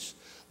peace.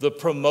 The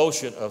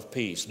promotion of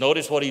peace.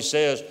 Notice what he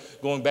says,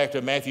 going back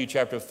to Matthew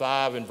chapter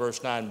 5 and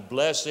verse 9.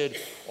 Blessed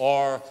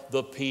are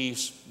the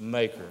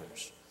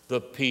peacemakers.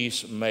 The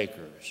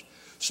peacemakers.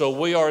 So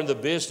we are in the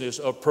business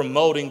of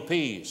promoting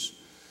peace,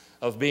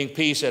 of being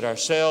peace at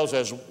ourselves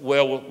as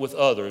well with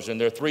others. And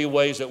there are three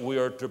ways that we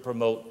are to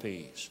promote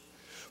peace.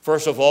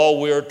 First of all,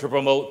 we are to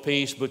promote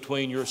peace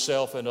between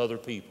yourself and other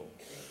people.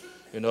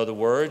 In other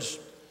words,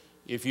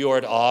 if you are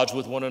at odds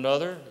with one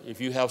another,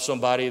 if you have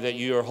somebody that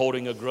you are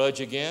holding a grudge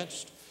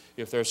against,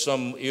 if there's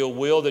some ill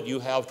will that you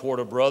have toward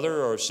a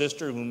brother or a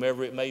sister,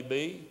 whomever it may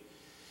be,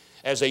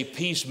 as a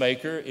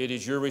peacemaker, it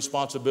is your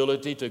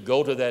responsibility to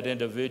go to that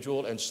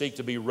individual and seek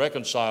to be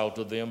reconciled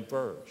to them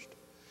first.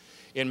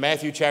 In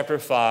Matthew chapter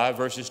 5,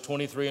 verses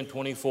 23 and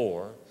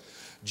 24,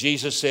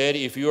 Jesus said,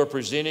 if you are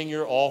presenting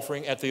your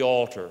offering at the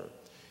altar,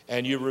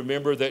 and you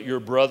remember that your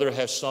brother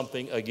has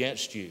something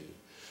against you,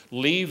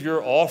 leave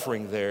your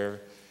offering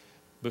there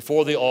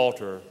before the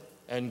altar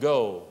and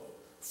go.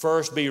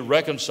 First be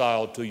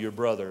reconciled to your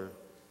brother,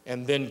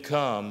 and then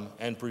come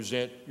and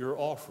present your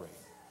offering.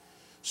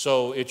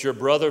 So it's your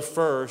brother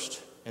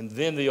first, and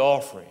then the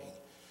offering.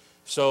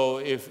 So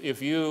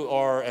if you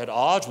are at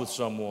odds with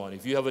someone,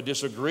 if you have a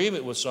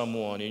disagreement with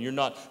someone, and you're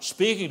not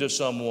speaking to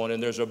someone,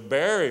 and there's a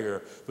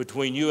barrier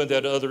between you and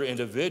that other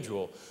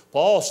individual,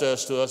 Paul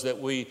says to us that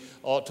we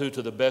ought to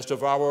the best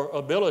of our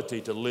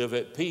ability, to live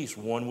at peace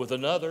one with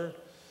another.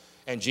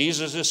 And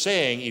Jesus is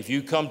saying, if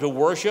you come to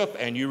worship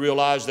and you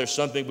realize there's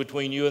something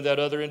between you and that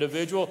other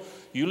individual,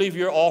 you leave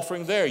your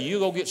offering there. You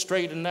go get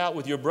straightened out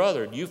with your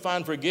brother. You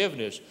find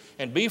forgiveness,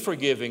 and be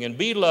forgiving, and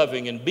be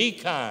loving, and be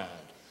kind.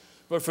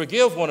 But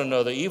forgive one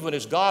another, even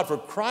as God, for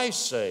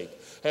Christ's sake,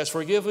 has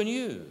forgiven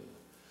you.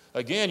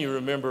 Again, you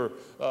remember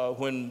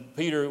when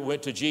Peter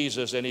went to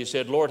Jesus and he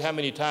said, Lord, how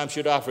many times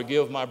should I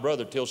forgive my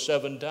brother? Till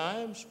 7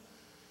 times?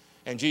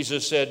 And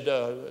Jesus said,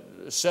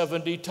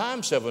 70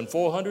 times 7,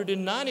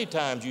 490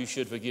 times you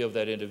should forgive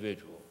that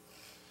individual.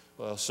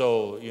 Well,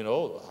 so,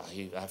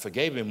 I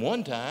forgave him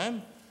 1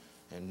 time,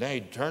 and then he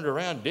turned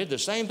around and did the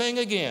same thing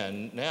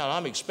again. Now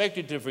I'm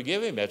expected to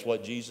forgive him. That's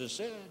what Jesus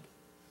said.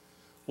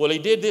 Well, he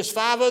did this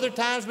 5 other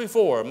times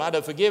before. Might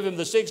have forgiven him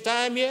the 6th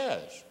time?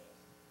 Yes.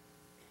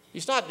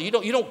 You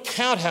don't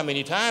count how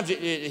many times.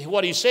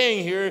 What he's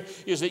saying here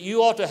is that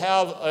you ought to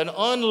have an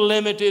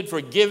unlimited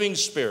forgiving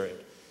spirit.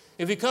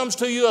 If he comes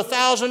to you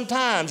 1,000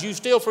 times, you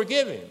still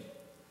forgive him.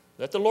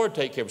 Let the Lord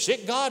take care of him.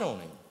 Seek God on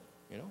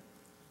him.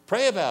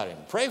 Pray about him.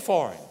 Pray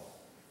for him.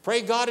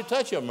 Pray God to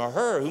touch him or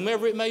her,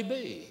 whomever it may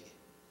be.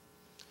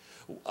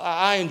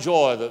 I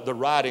enjoy the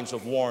writings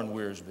of Warren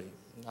Wiersbe.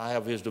 I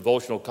have his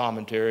devotional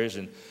commentaries,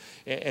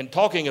 and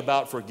talking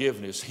about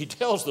forgiveness, he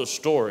tells the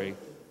story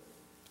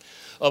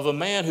of a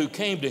man who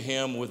came to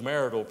him with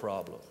marital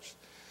problems.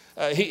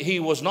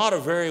 He was not a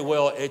very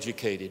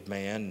well-educated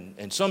man,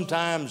 and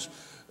sometimes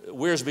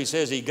Wiersbe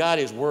says he got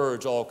his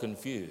words all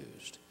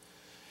confused.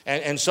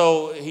 And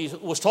so he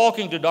was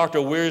talking to Dr.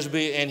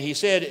 Wiersbe, and he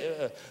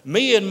said,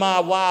 me and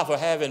my wife are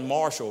having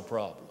marital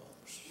problems.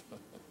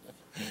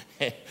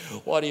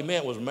 What he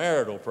meant was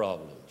marital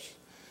problems.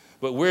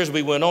 But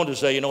Wiersbe went on to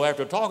say,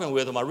 after talking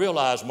with him, I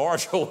realized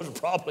Marshall was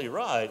probably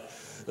right.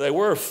 They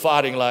were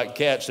fighting like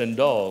cats and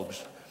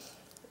dogs.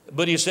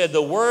 But he said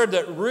the word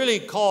that really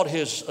caught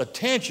his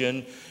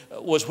attention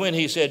was when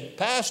he said,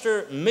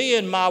 Pastor, me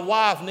and my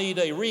wife need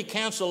a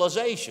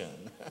reconciliation.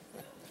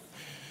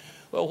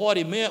 Well, what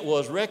he meant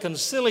was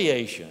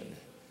reconciliation.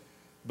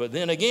 But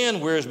then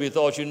again, Wiersbe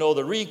thought,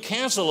 the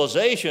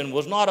reconciliation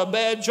was not a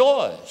bad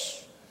choice.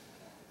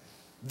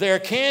 There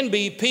can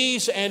be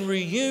peace and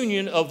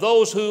reunion of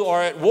those who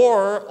are at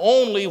war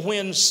only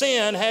when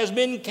sin has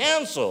been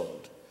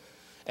canceled.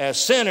 As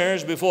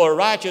sinners before a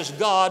righteous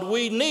God,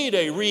 we need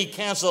a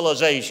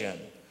reconciliation.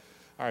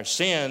 Our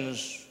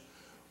sins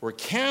were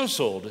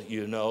canceled,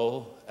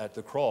 at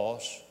the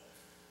cross.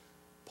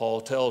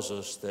 Paul tells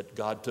us that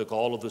God took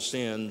all of the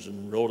sins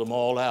and wrote them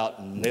all out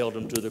and nailed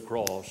them to the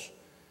cross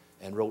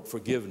and wrote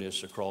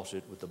forgiveness across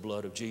it with the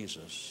blood of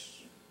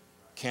Jesus.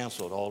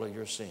 Canceled all of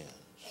your sins.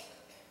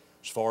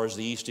 As far as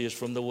the east is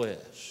from the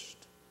west,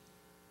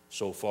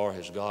 so far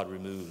has God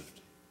removed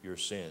your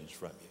sins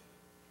from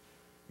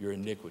you, your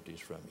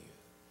iniquities from you,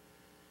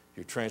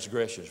 your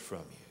transgressions from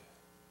you.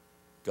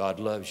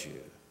 God loves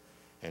you.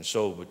 And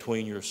so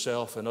between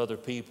yourself and other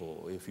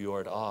people, if you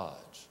are at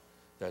odds,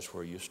 that's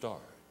where you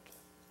start.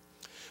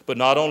 But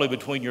not only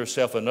between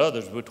yourself and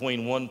others,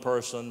 between one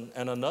person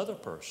and another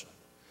person.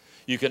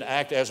 You can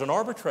act as an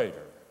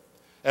arbitrator,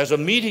 as a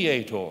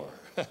mediator.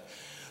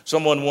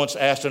 Someone once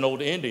asked an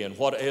old Indian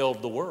what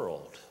ailed the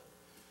world.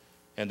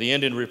 And the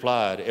Indian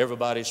replied,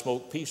 everybody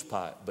smoked peace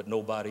pipe, but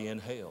nobody in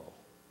hell.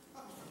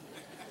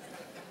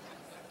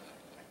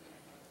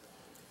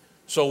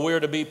 So we're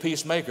to be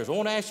peacemakers. I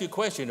want to ask you a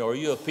question. Are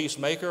you a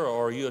peacemaker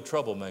or are you a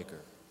troublemaker?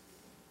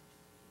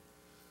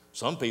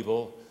 Some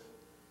people,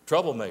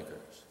 troublemakers.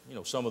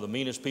 Some of the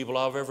meanest people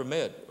I've ever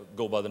met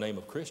go by the name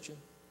of Christian.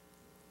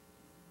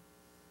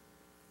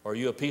 Are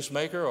you a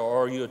peacemaker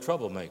or are you a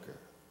troublemaker?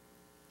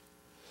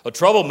 A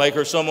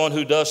troublemaker is someone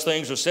who does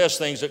things or says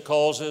things that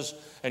causes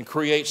and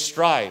creates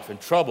strife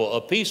and trouble.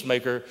 A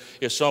peacemaker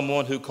is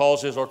someone who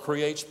causes or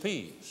creates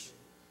peace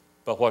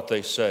by what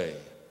they say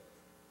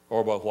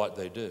or by what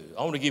they do.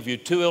 I want to give you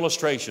 2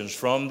 illustrations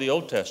from the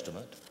Old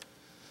Testament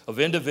of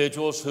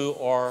individuals who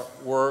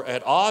were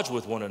at odds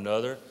with one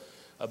another,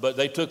 but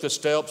they took the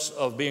steps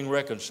of being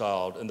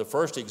reconciled. And the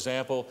first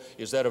example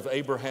is that of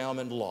Abraham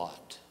and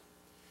Lot.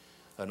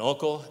 An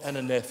uncle and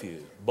a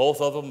nephew, both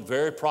of them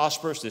very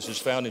prosperous. This is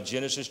found in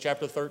Genesis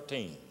chapter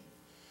 13.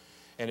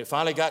 And it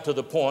finally got to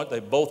the point, they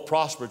both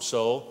prospered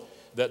so,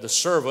 that the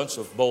servants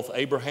of both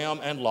Abraham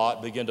and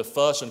Lot began to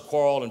fuss and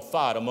quarrel and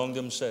fight among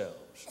themselves.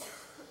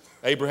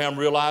 Abraham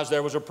realized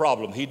there was a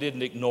problem. He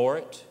didn't ignore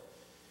it.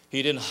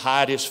 He didn't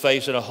hide his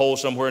face in a hole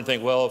somewhere and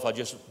think, well, if I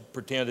just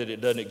pretend that it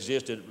doesn't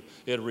exist,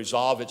 it'll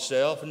resolve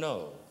itself.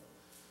 No.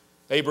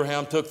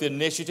 Abraham took the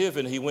initiative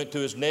and he went to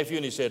his nephew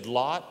and he said,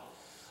 Lot,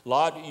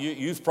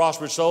 you've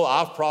prospered so,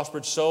 I've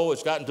prospered so.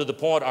 It's gotten to the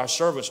point our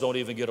servants don't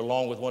even get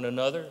along with one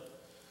another.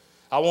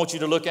 I want you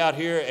to look out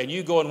here and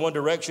you go in one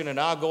direction and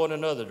I'll go in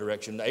another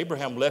direction.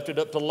 Abraham left it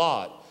up to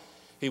Lot.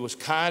 He was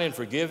kind and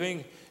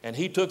forgiving and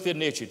he took the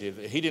initiative.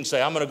 He didn't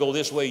say, I'm going to go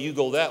this way, you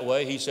go that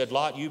way. He said,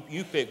 Lot,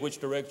 you pick which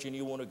direction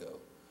you want to go.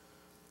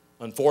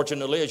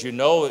 Unfortunately, as you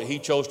know, he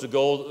chose to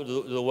go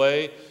the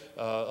way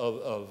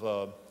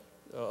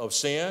of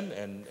sin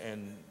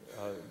and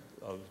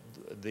of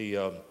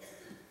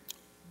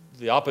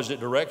the opposite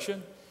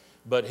direction.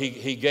 But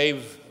he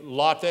gave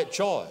Lot that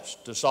choice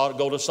to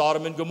go to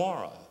Sodom and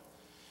Gomorrah.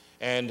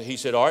 And he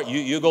said, all right,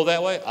 you go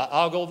that way,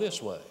 I'll go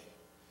this way.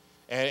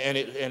 And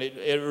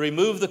it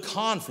removed the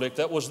conflict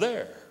that was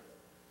there.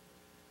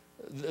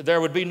 There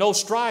would be no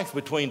strife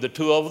between the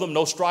two of them,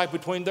 no strife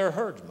between their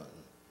herdsmen.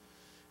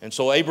 And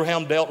so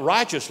Abraham dealt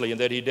righteously in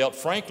that he dealt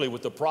frankly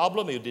with the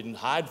problem. He didn't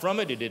hide from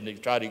it. He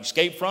didn't try to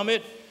escape from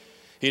it.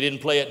 He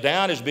didn't play it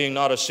down as being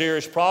not a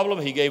serious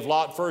problem. He gave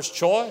Lot first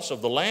choice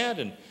of the land,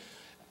 and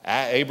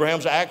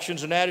Abraham's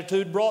actions and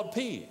attitude brought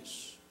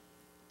peace.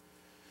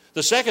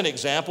 The second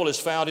example is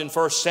found in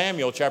 1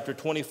 Samuel chapter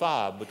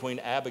 25 between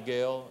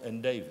Abigail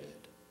and David.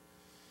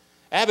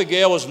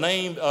 Abigail was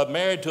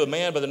married to a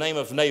man by the name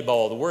of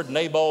Nabal. The word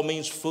Nabal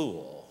means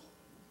fool.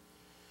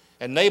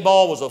 And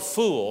Nabal was a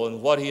fool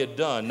in what he had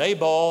done.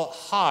 Nabal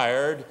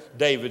hired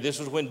David. This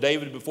was when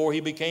David, before he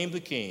became the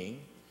king,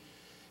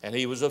 and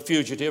he was a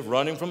fugitive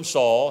running from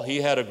Saul.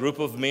 He had a group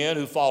of men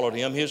who followed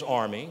him, his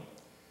army.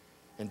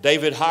 And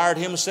David hired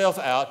himself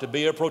out to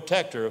be a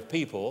protector of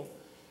people.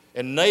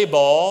 And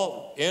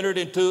Nabal entered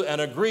into an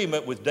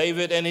agreement with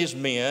David and his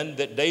men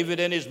that David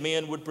and his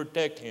men would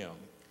protect him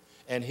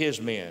and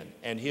his men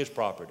and his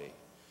property.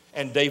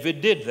 And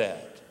David did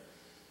that.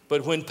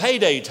 But when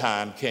payday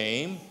time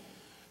came,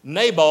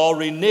 Nabal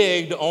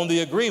reneged on the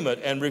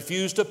agreement and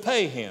refused to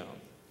pay him.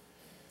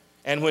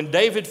 And when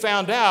David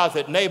found out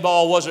that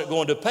Nabal wasn't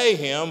going to pay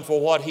him for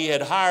what he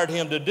had hired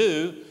him to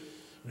do,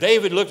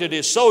 David looked at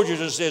his soldiers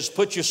and says,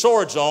 put your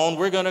swords on,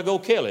 we're going to go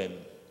kill him.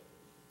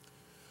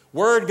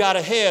 Word got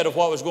ahead of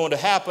what was going to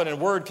happen, and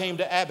word came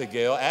to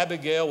Abigail.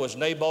 Abigail was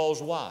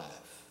Nabal's wife.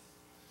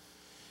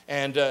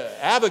 And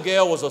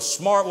Abigail was a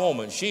smart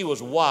woman. She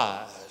was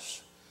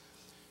wise.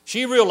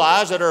 She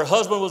realized that her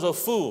husband was a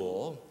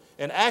fool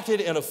and acted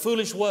in a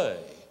foolish way.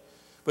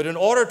 But in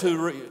order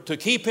to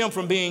keep him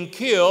from being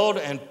killed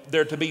and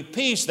there to be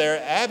peace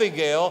there,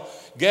 Abigail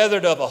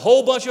gathered up a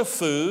whole bunch of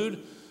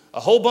food, a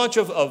whole bunch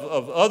of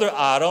other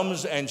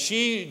items, and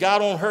she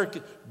got on her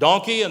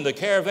donkey and the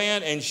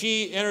caravan, and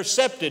she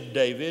intercepted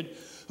David,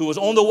 who was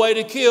on the way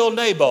to kill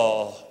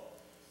Nabal.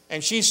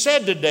 And she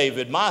said to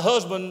David, my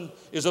husband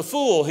is a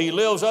fool. He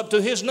lives up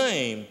to his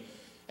name.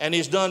 And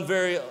he's done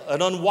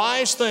an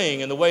unwise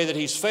thing in the way that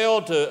he's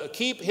failed to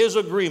keep his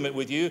agreement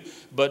with you.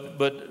 But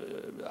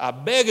I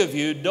beg of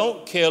you,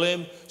 don't kill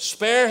him.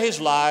 Spare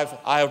his life.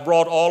 I have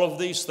brought all of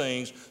these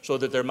things so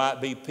that there might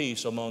be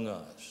peace among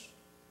us.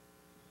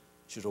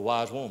 She's a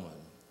wise woman.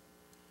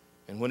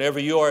 And whenever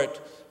you are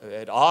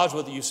at odds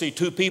with, you see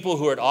two people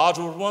who are at odds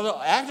with one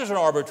another, act as an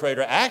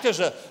arbitrator. Act as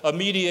a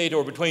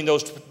mediator between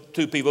those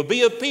two people.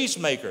 Be a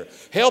peacemaker.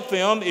 Help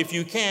them, if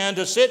you can,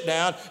 to sit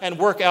down and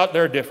work out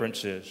their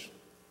differences.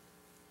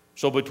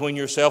 So between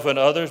yourself and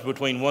others,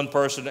 between one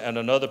person and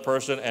another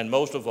person, and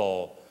most of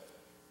all,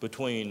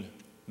 between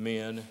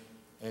men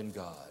and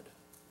God.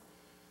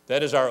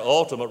 That is our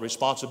ultimate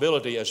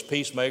responsibility as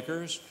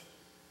peacemakers,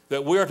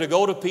 that we are to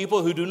go to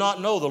people who do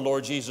not know the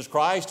Lord Jesus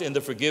Christ in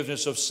the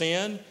forgiveness of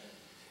sin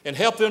and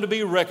help them to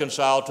be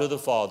reconciled to the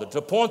Father,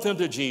 to point them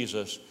to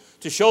Jesus,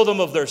 to show them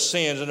of their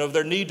sins and of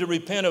their need to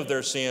repent of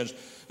their sins.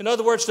 In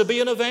other words, to be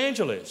an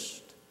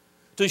evangelist,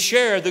 to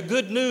share the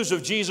good news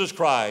of Jesus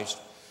Christ.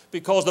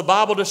 Because the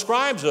Bible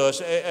describes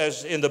us,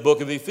 as in the book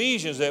of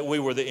Ephesians, that we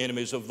were the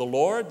enemies of the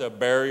Lord, the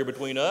barrier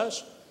between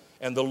us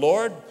and the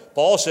Lord.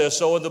 Paul says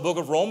so in the book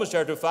of Romans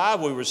chapter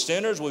 5. We were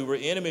sinners, we were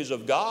enemies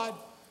of God,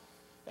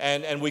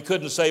 and we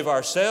couldn't save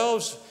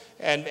ourselves.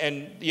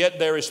 And yet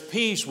there is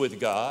peace with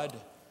God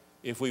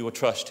if we will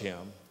trust Him.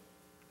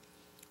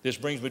 This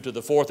brings me to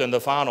the fourth and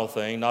the final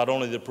thing, not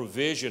only the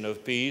provision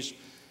of peace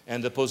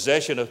and the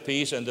possession of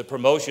peace and the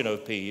promotion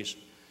of peace,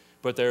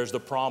 but there's the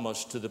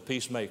promise to the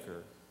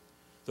peacemaker.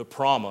 The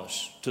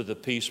promise to the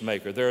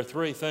peacemaker. There are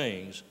three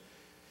things.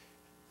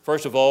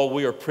 First of all,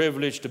 we are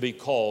privileged to be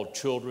called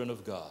children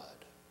of God.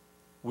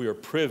 We are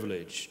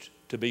privileged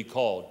to be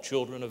called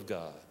children of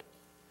God.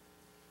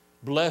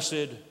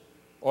 Blessed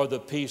are the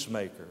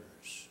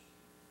peacemakers,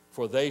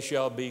 for they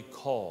shall be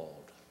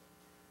called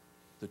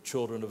the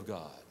children of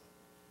God.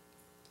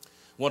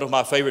 One of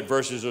my favorite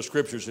verses of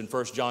Scripture is in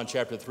 1 John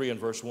chapter 3 and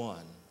verse 1.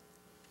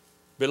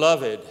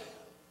 Beloved,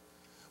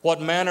 what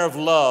manner of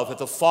love hath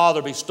the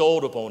Father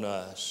bestowed upon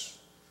us,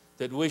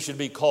 that we should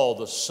be called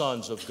the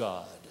sons of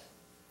God.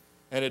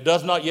 And it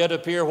does not yet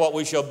appear what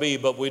we shall be,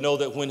 but we know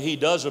that when He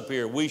does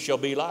appear, we shall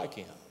be like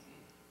Him,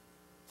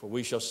 for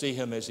we shall see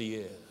Him as He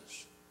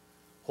is.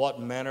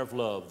 What manner of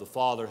love the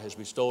Father has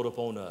bestowed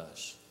upon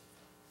us,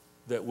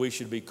 that we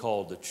should be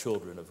called the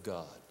children of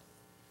God.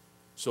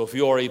 So if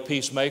you are a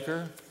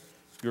peacemaker,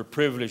 you're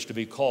privileged to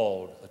be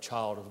called a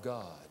child of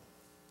God.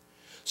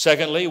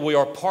 Secondly, we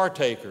are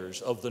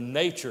partakers of the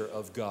nature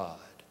of God,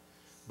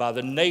 by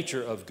the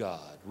nature of God.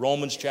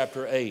 Romans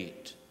chapter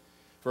 8,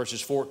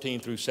 verses 14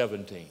 through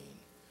 17.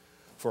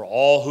 For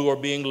all who are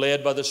being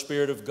led by the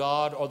Spirit of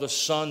God are the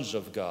sons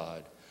of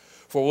God.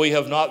 For we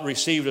have not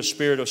received a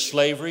spirit of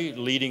slavery,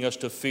 leading us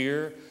to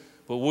fear,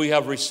 but we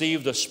have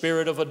received the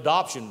spirit of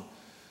adoption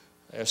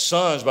as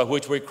sons, by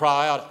which we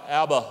cry out,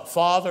 Abba,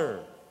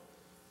 Father.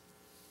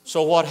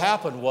 So what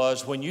happened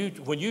was, when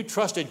you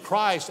trusted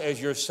Christ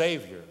as your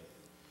Savior,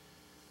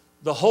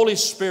 the Holy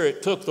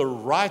Spirit took the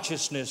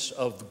righteousness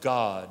of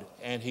God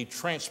and He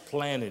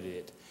transplanted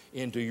it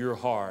into your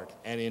heart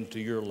and into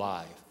your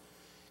life.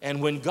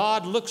 And when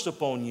God looks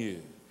upon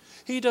you,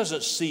 He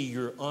doesn't see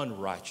your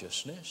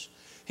unrighteousness.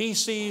 He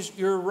sees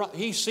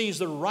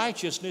the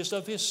righteousness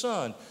of His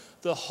Son.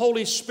 The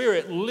Holy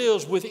Spirit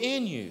lives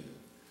within you.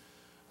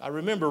 I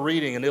remember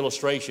reading an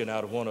illustration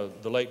out of one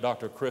of the late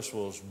Dr.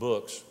 Criswell's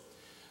books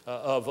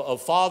of a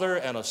father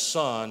and a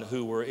son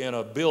who were in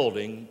a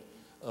building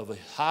of a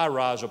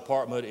high-rise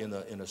apartment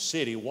in a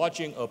city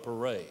watching a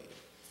parade.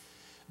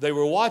 They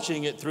were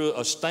watching it through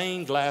a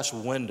stained glass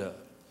window.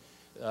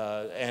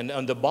 And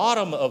on the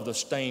bottom of the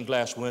stained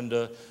glass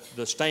window,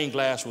 the stained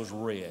glass was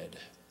red.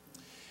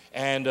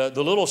 And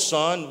the little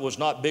son was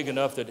not big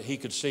enough that he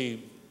could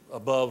see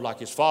above like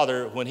his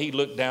father. When he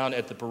looked down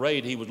at the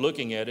parade, he was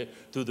looking at it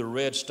through the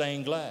red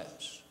stained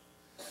glass.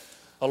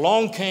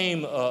 Along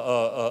came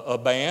a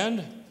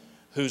band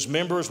whose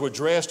members were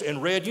dressed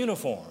in red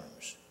uniforms.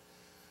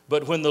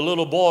 But when the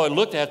little boy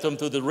looked at them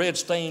through the red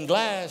stained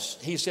glass,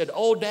 he said,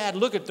 "Oh, Dad,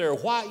 look at their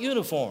white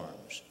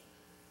uniforms."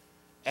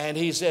 And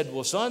he said,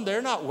 "Well, son,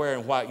 they're not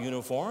wearing white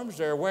uniforms.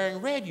 They're wearing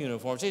red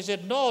uniforms." He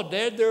said, "No,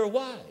 Dad, they're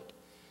white."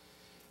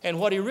 And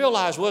what he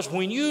realized was,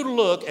 when you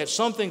look at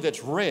something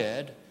that's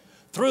red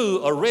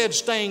through a red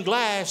stained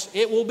glass,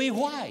 it will be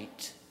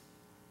white.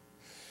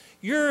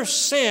 Your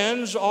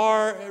sins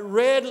are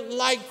red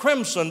like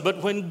crimson,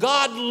 but when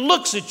God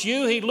looks at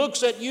you, He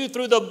looks at you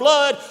through the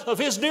blood of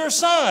His dear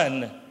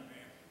Son.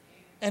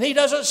 And He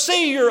doesn't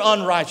see your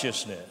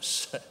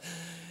unrighteousness.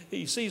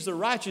 He sees the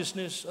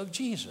righteousness of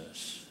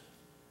Jesus.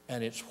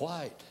 And it's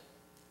white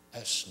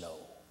as snow.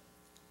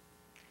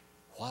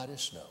 White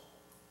as snow.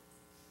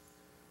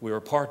 We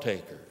are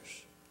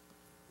partakers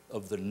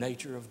of the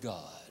nature of God.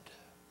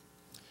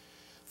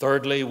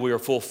 Thirdly, we are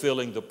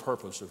fulfilling the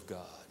purpose of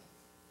God.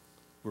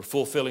 We're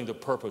fulfilling the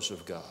purpose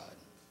of God.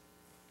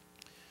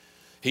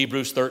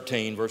 Hebrews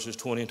 13, verses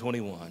 20 and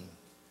 21.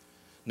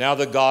 Now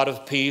the God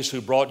of peace,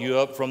 who brought you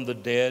up from the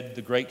dead,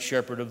 the great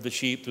shepherd of the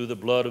sheep, through the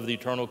blood of the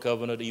eternal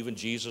covenant, even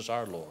Jesus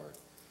our Lord,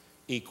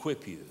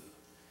 equip you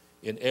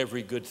in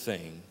every good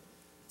thing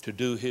to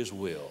do His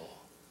will,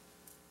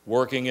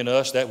 working in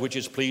us that which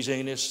is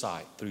pleasing in His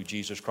sight, through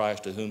Jesus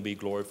Christ, to whom be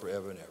glory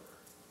forever and ever.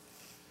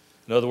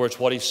 In other words,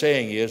 what he's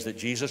saying is that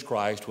Jesus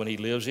Christ, when He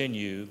lives in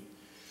you,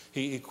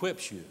 He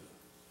equips you.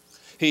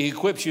 He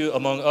equips you,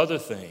 among other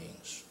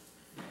things,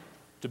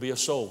 to be a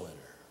soul winner,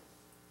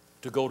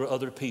 to go to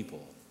other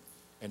people,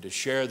 and to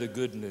share the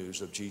good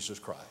news of Jesus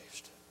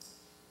Christ.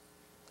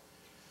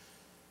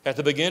 At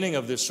the beginning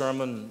of this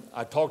sermon,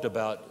 I talked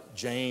about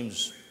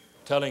James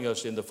telling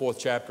us in the 4th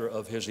chapter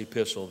of his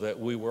epistle that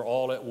we were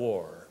all at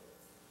war.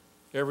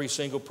 Every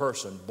single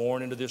person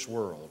born into this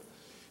world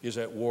is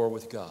at war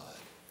with God.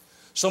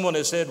 Someone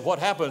has said what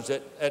happens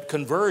at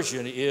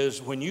conversion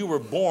is, when you were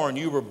born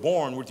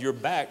with your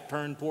back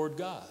turned toward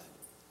God.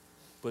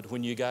 But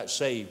when you got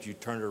saved, you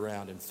turned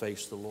around and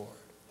faced the Lord.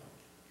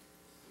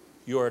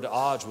 You are at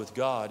odds with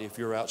God if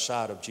you're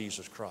outside of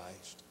Jesus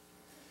Christ.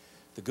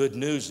 The good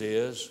news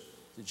is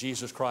that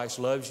Jesus Christ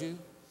loves you.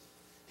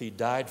 He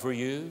died for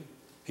you.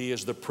 He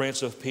is the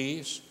Prince of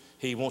Peace.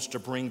 He wants to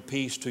bring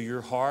peace to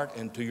your heart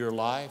and to your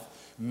life.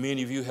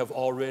 Many of you have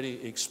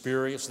already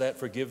experienced that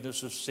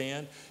forgiveness of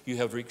sin. You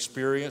have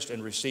experienced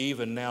and received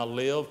and now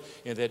live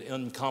in that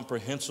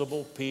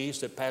incomprehensible peace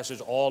that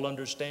passes all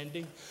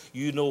understanding.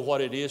 You know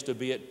what it is to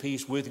be at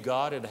peace with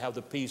God and to have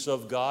the peace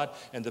of God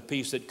and the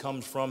peace that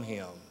comes from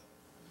Him.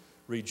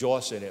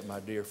 Rejoice in it, my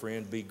dear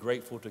friend. Be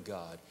grateful to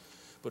God.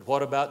 But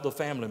what about the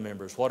family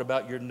members? What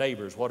about your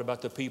neighbors? What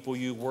about the people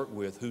you work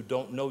with who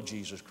don't know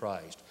Jesus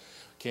Christ?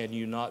 Can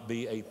you not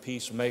be a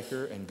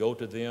peacemaker and go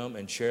to them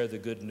and share the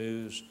good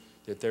news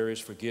that there is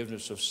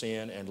forgiveness of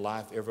sin and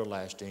life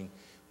everlasting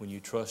when you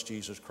trust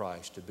Jesus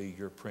Christ to be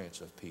your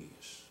Prince of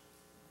Peace?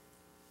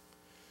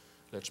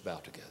 Let's bow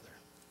together.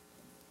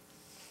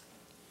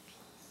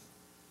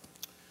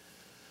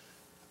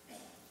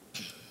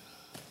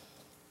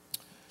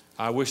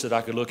 I wish that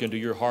I could look into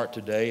your heart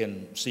today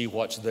and see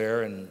what's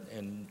there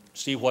and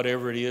see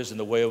whatever it is in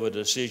the way of a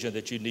decision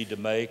that you need to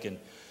make and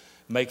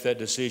make that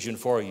decision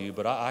for you.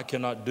 But I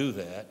cannot do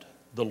that.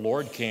 The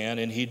Lord can,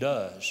 and He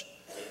does.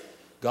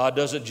 God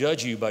doesn't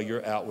judge you by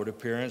your outward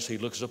appearance. He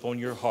looks upon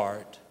your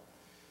heart.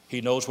 He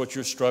knows what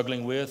you're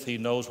struggling with. He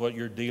knows what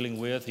you're dealing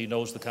with. He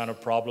knows the kind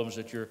of problems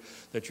that you're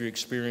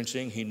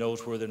experiencing. He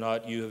knows whether or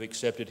not you have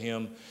accepted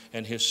him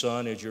and his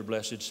Son as your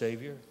blessed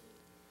Savior.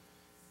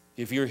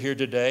 If you're here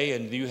today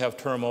and you have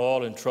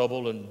turmoil and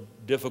trouble and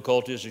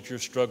difficulties that you're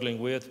struggling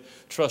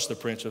with, trust the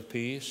Prince of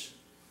Peace.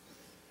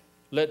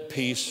 Let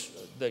peace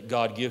that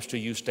God gives to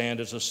you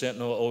stand as a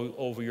sentinel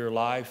over your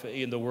life.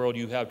 In the world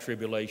you have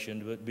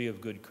tribulation, but be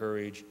of good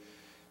courage.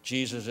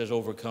 Jesus has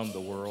overcome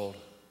the world.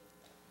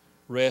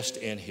 Rest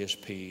in his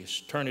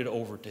peace. Turn it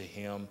over to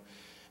him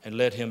and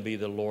let him be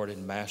the Lord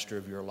and master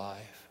of your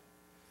life.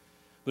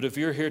 But if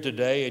you're here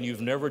today and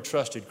you've never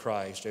trusted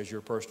Christ as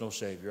your personal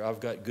Savior, I've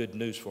got good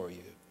news for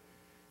you.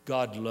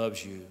 God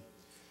loves you.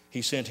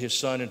 He sent his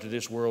Son into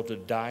this world to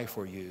die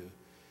for you.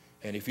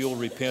 And if you'll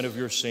repent of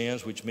your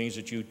sins, which means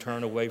that you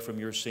turn away from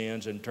your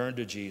sins and turn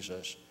to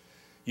Jesus,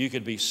 you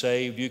can be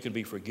saved, you can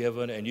be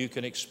forgiven, and you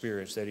can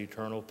experience that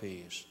eternal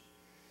peace.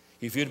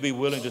 If you'd be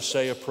willing to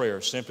say a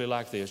prayer simply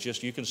like this,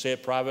 just you can say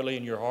it privately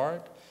in your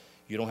heart.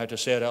 You don't have to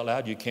say it out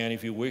loud. You can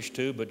if you wish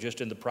to, but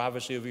just in the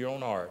privacy of your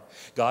own heart.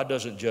 God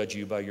doesn't judge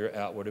you by your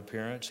outward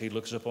appearance. He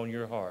looks upon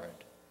your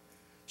heart.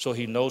 So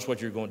he knows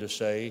what you're going to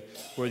say,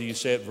 whether you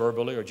say it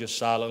verbally or just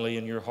silently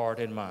in your heart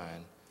and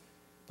mind.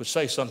 But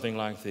say something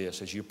like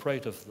this as you pray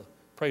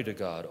to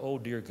God. Oh,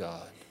 dear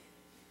God,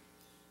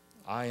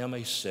 I am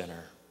a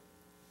sinner.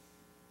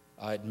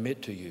 I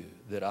admit to you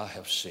that I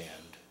have sinned.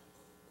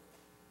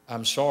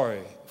 I'm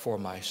sorry for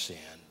my sin.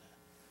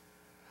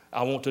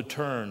 I want to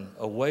turn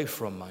away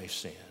from my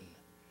sin.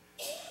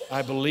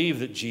 I believe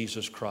that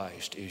Jesus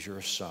Christ is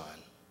your Son.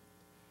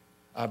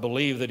 I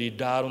believe that he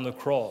died on the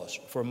cross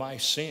for my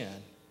sin,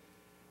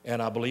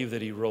 and I believe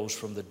that he rose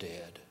from the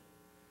dead.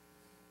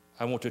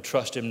 I want to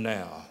trust him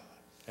now,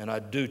 and I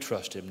do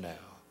trust him now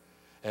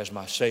as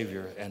my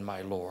Savior and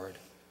my Lord,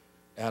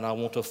 and I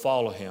want to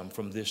follow him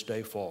from this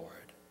day forward.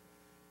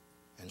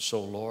 And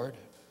so, Lord,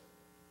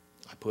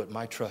 I put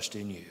my trust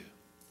in you,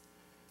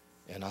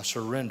 and I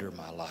surrender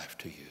my life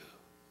to you.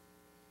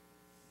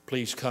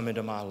 Please come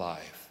into my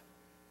life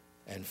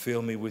and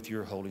fill me with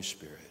your Holy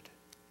Spirit.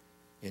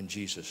 In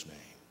Jesus'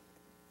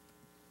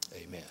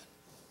 name, amen.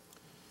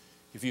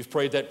 If you've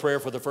prayed that prayer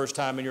for the first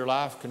time in your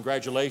life,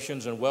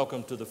 congratulations and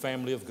welcome to the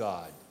family of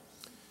God.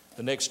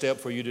 The next step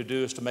for you to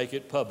do is to make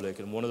it public,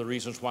 and one of the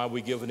reasons why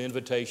we give an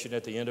invitation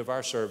at the end of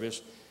our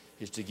service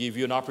is to give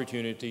you an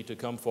opportunity to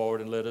come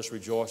forward and let us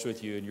rejoice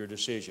with you in your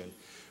decision.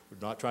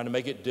 We're not trying to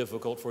make it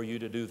difficult for you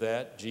to do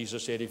that.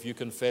 Jesus said, if you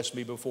confess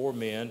me before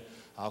men,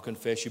 I'll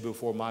confess you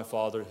before my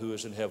Father who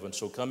is in heaven.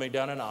 So coming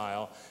down an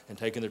aisle and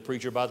taking the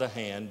preacher by the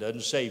hand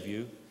doesn't save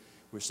you.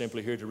 We're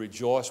simply here to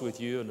rejoice with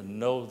you and to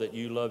know that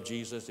you love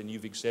Jesus and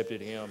you've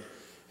accepted him,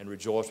 and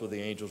rejoice with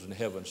the angels in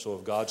heaven. So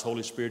if God's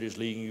Holy Spirit is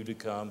leading you to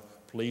come,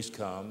 please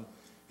come.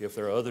 If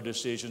there are other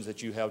decisions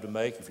that you have to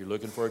make, if you're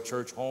looking for a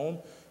church home,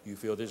 you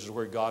feel this is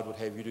where God would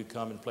have you to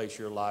come and place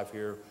your life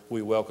here,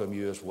 we welcome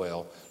you as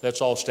well.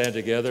 Let's all stand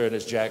together, and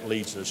as Jack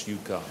leads us, you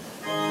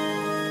come.